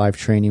actually did a live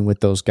training with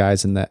those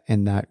guys in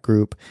that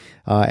group,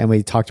 and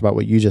we talked about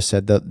what you just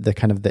said, the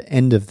kind of the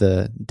end of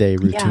the day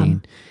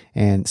routine,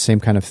 and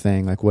same kind of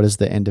thing. Like, what does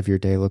the end of your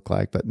day look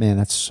like? But man,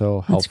 that's so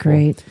helpful. That's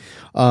great.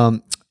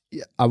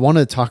 I want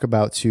to talk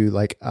about too,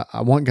 like, I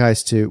want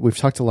guys to, we've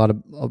talked a lot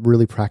of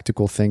really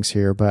practical things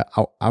here, but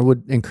I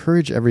would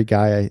encourage every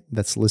guy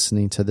that's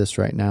listening to this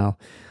right now.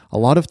 A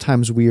lot of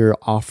times we are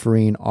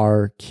offering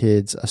our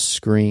kids a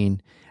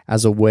screen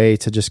as a way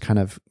to just kind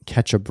of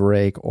catch a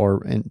break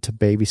and to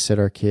babysit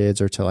our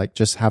kids or to like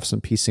just have some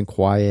peace and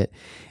quiet.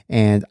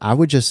 And I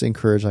would just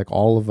encourage like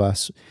all of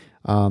us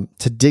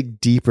to dig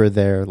deeper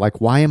there.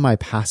 Like, why am I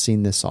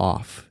passing this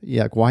off?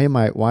 Yeah.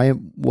 Like,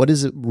 what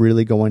is it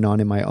really going on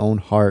in my own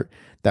heart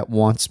that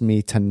wants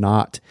me to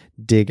not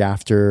dig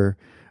after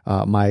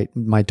my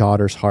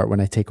daughter's heart when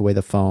I take away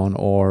the phone?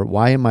 Or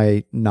why am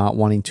I not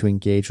wanting to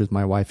engage with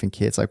my wife and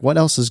kids? Like, what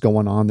else is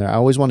going on there? I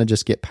always want to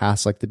just get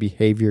past like the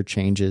behavior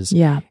changes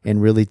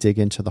and really dig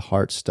into the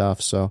heart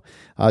stuff. So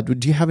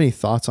do you have any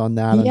thoughts on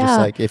that? On just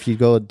like, if you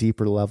go a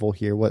deeper level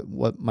here,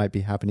 what might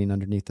be happening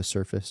underneath the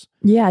surface?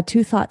 Yeah,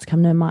 two thoughts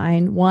come to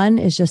mind. One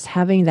is just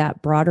having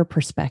that broader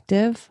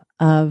perspective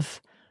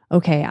of,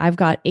 okay, I've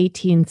got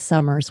 18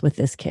 summers with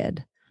this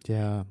kid.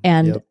 Yeah.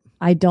 And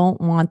I don't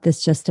want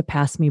this just to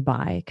pass me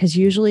by, because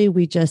usually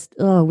we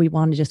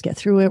want to just get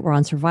through it. We're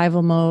on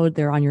survival mode.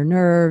 They're on your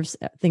nerves.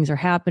 Things are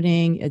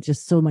happening. It's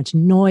just so much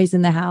noise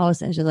in the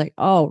house. And it's just like,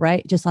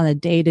 just on a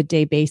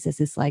day-to-day basis,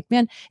 it's like,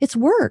 man, it's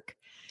work.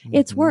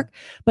 It's work.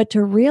 But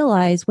to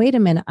realize, wait a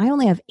minute, I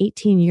only have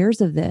 18 years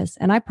of this.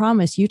 And I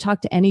promise, you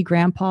talk to any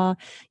grandpa,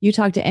 you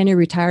talk to any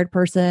retired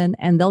person,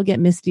 and they'll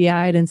get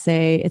misty-eyed and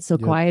say, it's so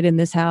quiet in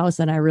this house.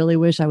 And I really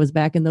wish I was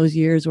back in those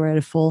years where I had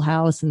a full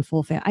house and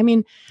full family. I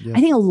mean,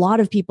 I think a lot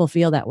of people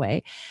feel that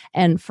way.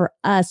 And for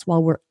us,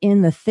 while we're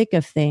in the thick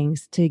of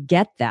things, to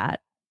get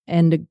that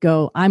and to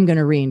go, I'm going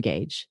to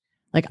re-engage.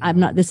 Like,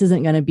 this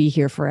isn't going to be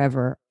here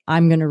forever.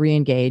 I'm going to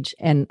re-engage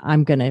and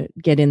I'm going to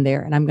get in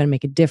there and I'm going to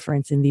make a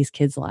difference in these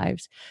kids'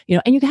 lives,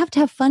 and you have to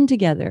have fun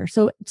together.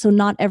 So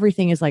not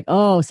everything is like,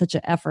 such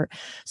an effort.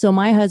 So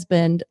my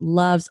husband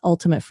loves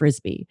ultimate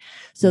Frisbee.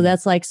 So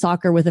that's like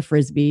soccer with a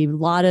Frisbee, a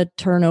lot of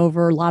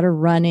turnover, a lot of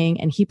running,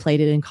 and he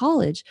played it in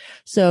college.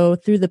 So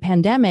through the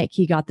pandemic,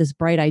 he got this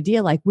bright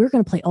idea, like, we're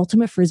going to play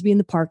ultimate Frisbee in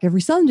the park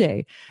every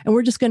Sunday. And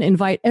we're just going to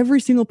invite every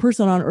single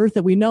person on earth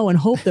that we know and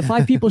hope that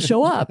 5 people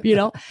show up,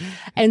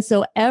 And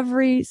so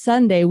every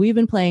Sunday we've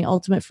been playing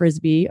ultimate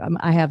Frisbee.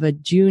 I have a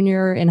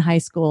junior in high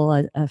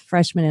school, a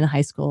freshman in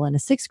high school, and a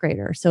 6th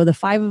grader. So the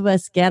 5 of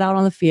us get out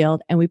on the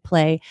field and we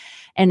play,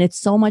 and it's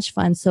so much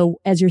fun. So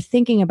as you're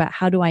thinking about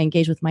how do I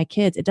engage with my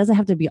kids, it doesn't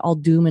have to be all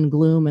doom and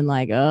gloom and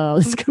like,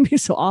 this is going to be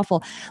so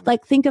awful.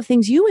 Like, think of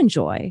things you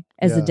enjoy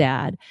as a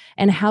dad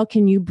and how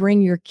can you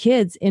bring your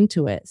kids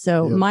into it?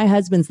 So my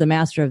husband's the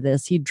master of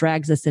this. He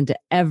drags us into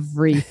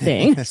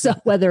everything. So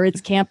whether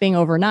it's camping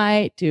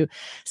overnight to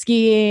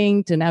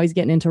skiing to now he's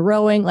getting into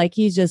rowing, like,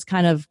 he's just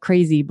kind of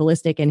crazy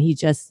ballistic, and he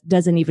just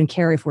doesn't even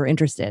care if we're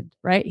interested,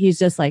 right? He's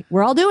just like,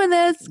 we're all doing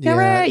this. Come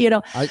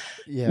here,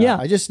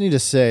 I just need to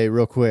say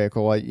real quick,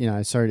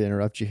 I sorry to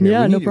interrupt you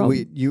here. No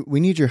problem. We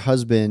need your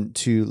husband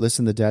to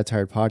listen to the Dad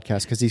Tired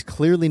podcast, because he's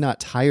clearly not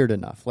tired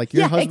enough. Like,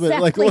 your husband,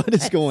 exactly. like, what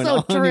is going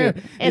on here?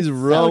 He's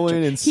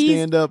rowing and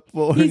stand up.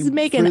 He's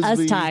making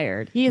us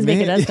tired. He is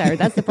making us tired.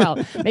 That's the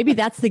problem. Maybe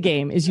that's the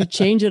game, is you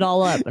change it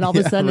all up and all of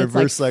a sudden it's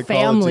like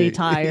psychology. Family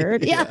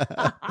tired.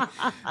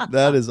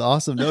 That is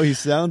awesome. No, he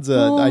sounds,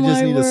 I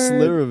just need a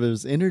slur of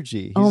his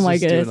energy. He's my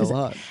goodness. doing a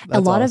lot.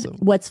 That's awesome. Of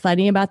what's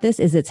funny about this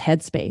is it's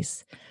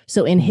headspace.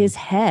 So in his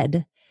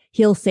head,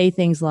 he'll say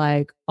things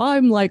like,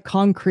 I'm like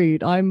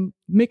concrete, I'm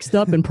mixed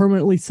up and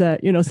permanently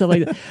set, stuff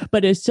like that.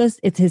 But it's his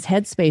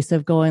headspace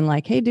of going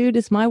like, hey dude,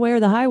 it's my way or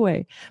the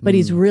highway. But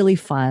he's really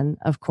fun,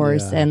 of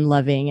course, and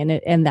loving,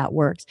 and that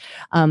works.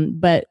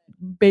 But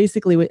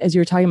basically, as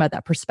you were talking about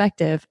that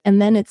perspective,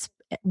 and then it's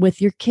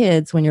with your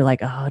kids when you're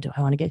like, oh, do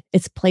I want to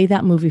it's play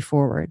that movie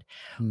forward.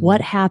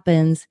 What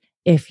happens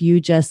if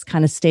you just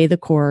kind of stay the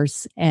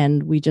course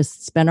and we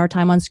just spend our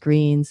time on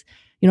screens?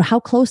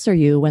 How close are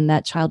you when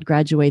that child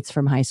graduates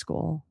from high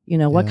school?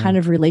 What kind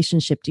of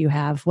relationship do you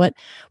have? What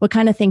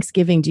kind of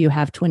Thanksgiving do you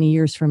have 20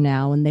 years from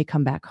now when they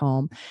come back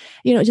home?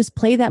 Just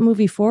play that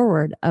movie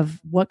forward of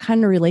what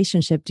kind of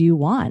relationship do you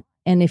want?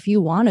 And if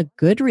you want a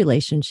good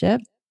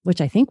relationship, which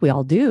I think we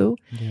all do,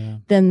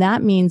 then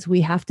that means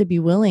we have to be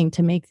willing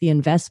to make the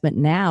investment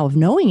now of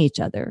knowing each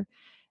other.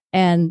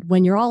 And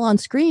when you're all on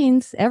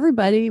screens,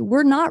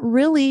 we're not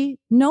really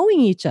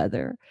knowing each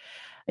other.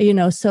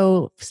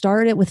 So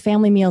start it with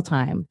family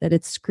mealtime, that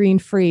it's screen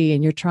free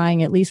and you're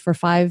trying at least for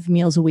 5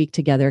 meals a week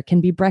together. It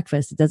can be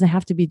breakfast. It doesn't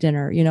have to be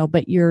dinner,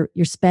 but you're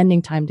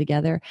spending time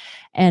together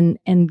and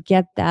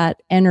get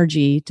that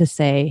energy to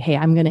say, hey,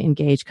 I'm going to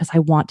engage because I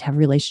want to have a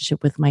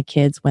relationship with my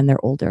kids when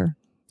they're older.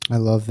 I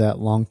love that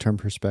long-term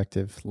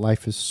perspective.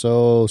 Life is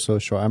so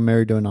short. I'm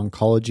married to an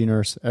oncology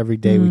nurse. Every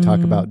day we talk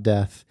about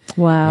death.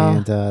 Wow.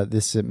 And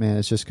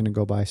it's just going to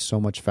go by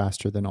so much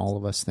faster than all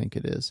of us think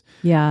it is.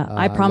 Yeah.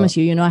 I promise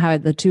you, how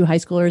the 2 high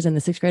schoolers and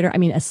the 6th grader,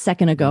 a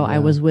second ago, I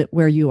was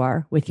where you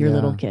are with your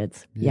little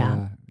kids.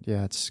 Yeah.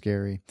 Yeah, it's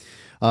scary.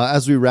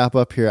 As we wrap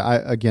up here,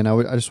 I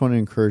just want to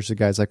encourage the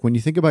guys, like when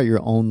you think about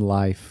your own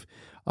life,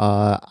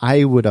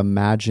 I would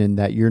imagine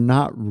that you're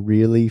not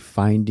really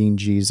finding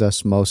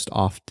Jesus most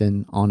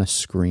often on a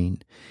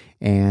screen.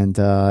 And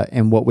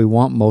what we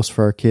want most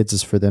for our kids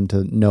is for them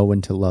to know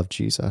and to love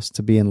Jesus,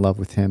 to be in love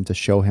with him, to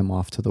show him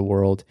off to the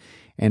world.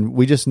 And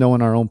we just know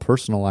in our own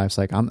personal lives,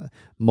 like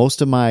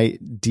most of my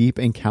deep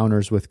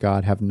encounters with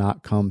God have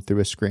not come through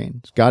a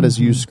screen. God has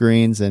used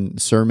screens and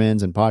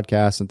sermons and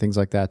podcasts and things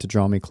like that to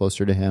draw me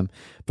closer to him.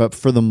 But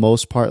for the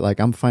most part,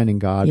 like I'm finding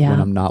God when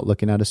I'm not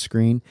looking at a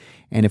screen.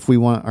 And if we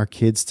want our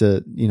kids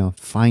to,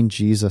 find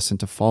Jesus and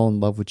to fall in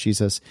love with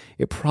Jesus,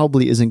 it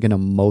probably isn't going to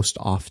most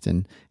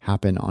often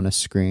happen on a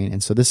screen.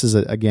 And so this is,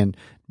 again,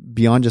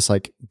 beyond just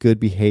like good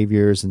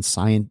behaviors and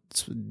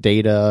science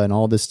data and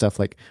all this stuff,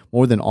 like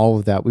more than all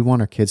of that, we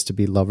want our kids to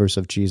be lovers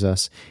of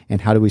Jesus. And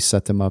how do we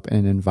set them up in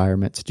an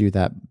environment to do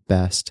that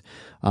best?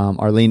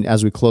 Arlene,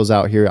 as we close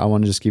out here, I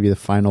want to just give you the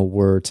final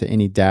word to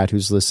any dad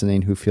who's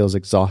listening, who feels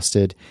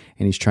exhausted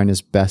and he's trying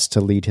his best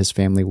to lead his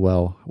family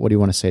well. What do you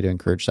want to say to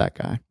encourage that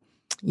guy?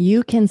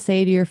 You can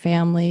say to your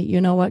family,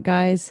 you know what,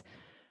 guys?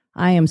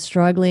 I am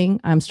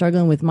struggling. I'm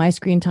struggling with my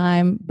screen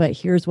time, but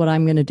here's what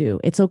I'm going to do.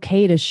 It's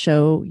okay to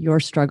show your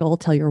struggle.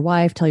 Tell your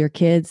wife, tell your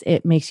kids.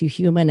 It makes you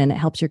human and it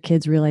helps your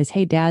kids realize,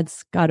 hey,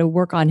 dad's got to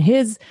work on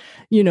his,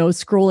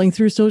 scrolling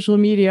through social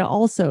media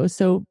also.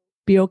 So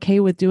be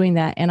okay with doing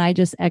that. And I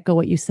just echo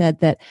what you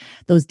said, that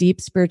those deep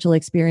spiritual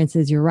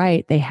experiences, you're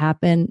right, they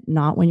happen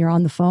not when you're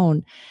on the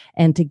phone.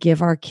 And to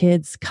give our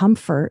kids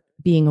comfort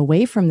being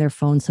away from their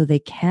phone so they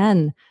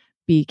can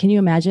you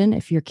imagine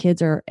if your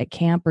kids are at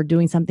camp or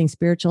doing something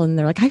spiritual and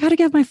they're like, I got to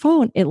get my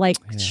phone. It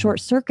short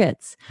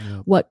circuits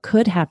what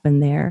could happen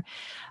there.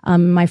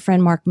 My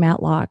friend Mark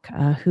Matlock,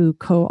 who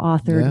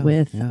co-authored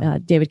with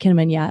David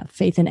Kinnaman,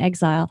 Faith in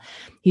Exile,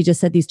 he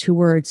just said these 2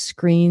 words,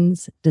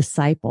 screens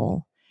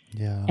disciple.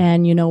 Yeah.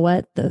 And you know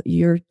what?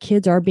 Your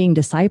kids are being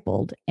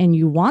discipled and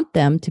you want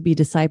them to be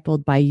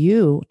discipled by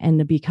you and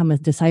to become a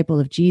disciple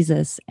of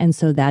Jesus. And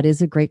so that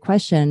is a great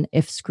question.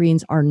 If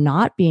screens are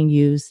not being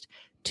used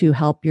to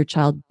help your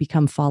child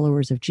become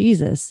followers of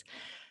Jesus,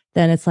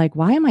 then it's like,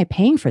 why am I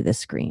paying for this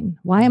screen?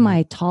 Why am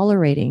I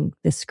tolerating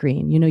this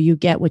screen? You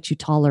get what you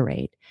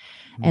tolerate.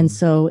 And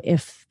so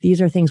if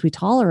these are things we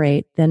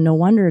tolerate, then no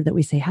wonder that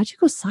we say, how'd you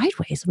go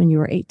sideways when you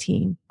were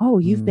 18? Oh,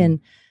 you've been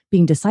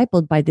being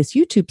discipled by this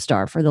YouTube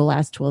star for the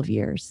last 12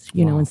 years,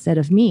 instead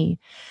of me.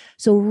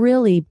 So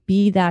really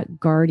be that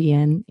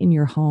guardian in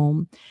your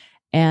home.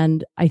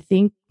 And I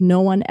think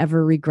no one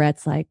ever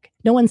regrets,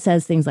 no one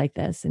says things like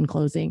this in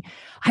closing.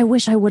 I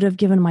wish I would have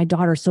given my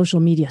daughter social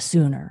media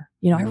sooner.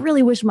 I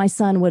really wish my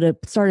son would have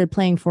started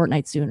playing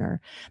Fortnite sooner.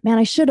 Man,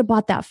 I should have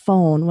bought that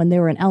phone when they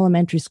were in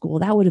elementary school.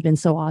 That would have been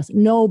so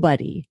awesome.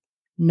 Nobody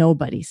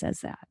says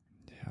that,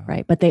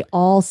 right? But they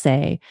all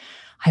say,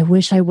 I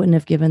wish I wouldn't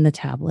have given the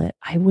tablet.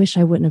 I wish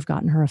I wouldn't have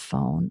gotten her a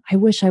phone. I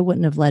wish I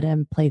wouldn't have let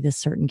him play this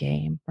certain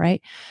game,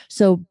 right?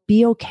 So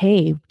be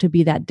okay to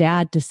be that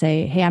dad to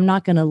say, hey, I'm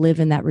not going to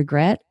live in that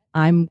regret.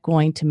 I'm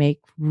going to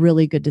make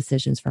really good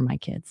decisions for my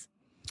kids.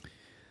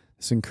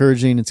 It's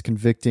encouraging. It's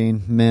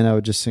convicting. Men, I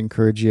would just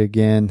encourage you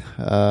again.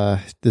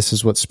 This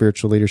is what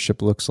spiritual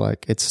leadership looks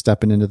like. It's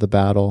stepping into the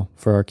battle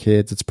for our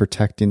kids. It's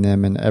protecting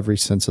them in every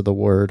sense of the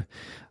word.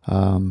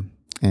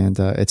 And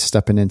it's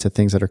stepping into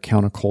things that are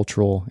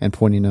countercultural and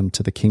pointing them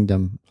to the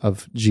kingdom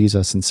of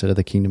Jesus instead of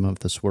the kingdom of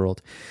this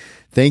world.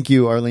 Thank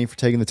you, Arlene, for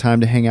taking the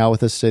time to hang out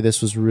with us today.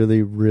 This was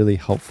really, really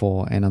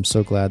helpful. And I'm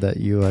so glad that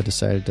you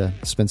decided to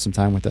spend some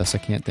time with us. I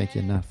can't thank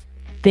you enough.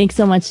 Thanks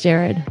so much,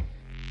 Jared.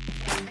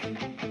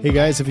 Hey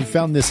guys, if you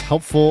found this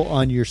helpful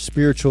on your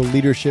spiritual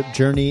leadership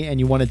journey and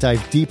you want to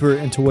dive deeper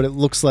into what it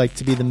looks like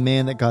to be the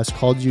man that God's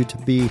called you to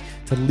be,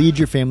 to lead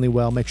your family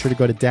well, make sure to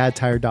go to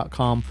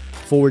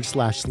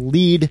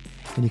dadtired.com/lead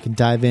and you can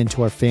dive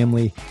into our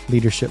family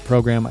leadership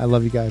program. I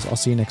love you guys. I'll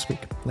see you next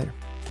week. Later.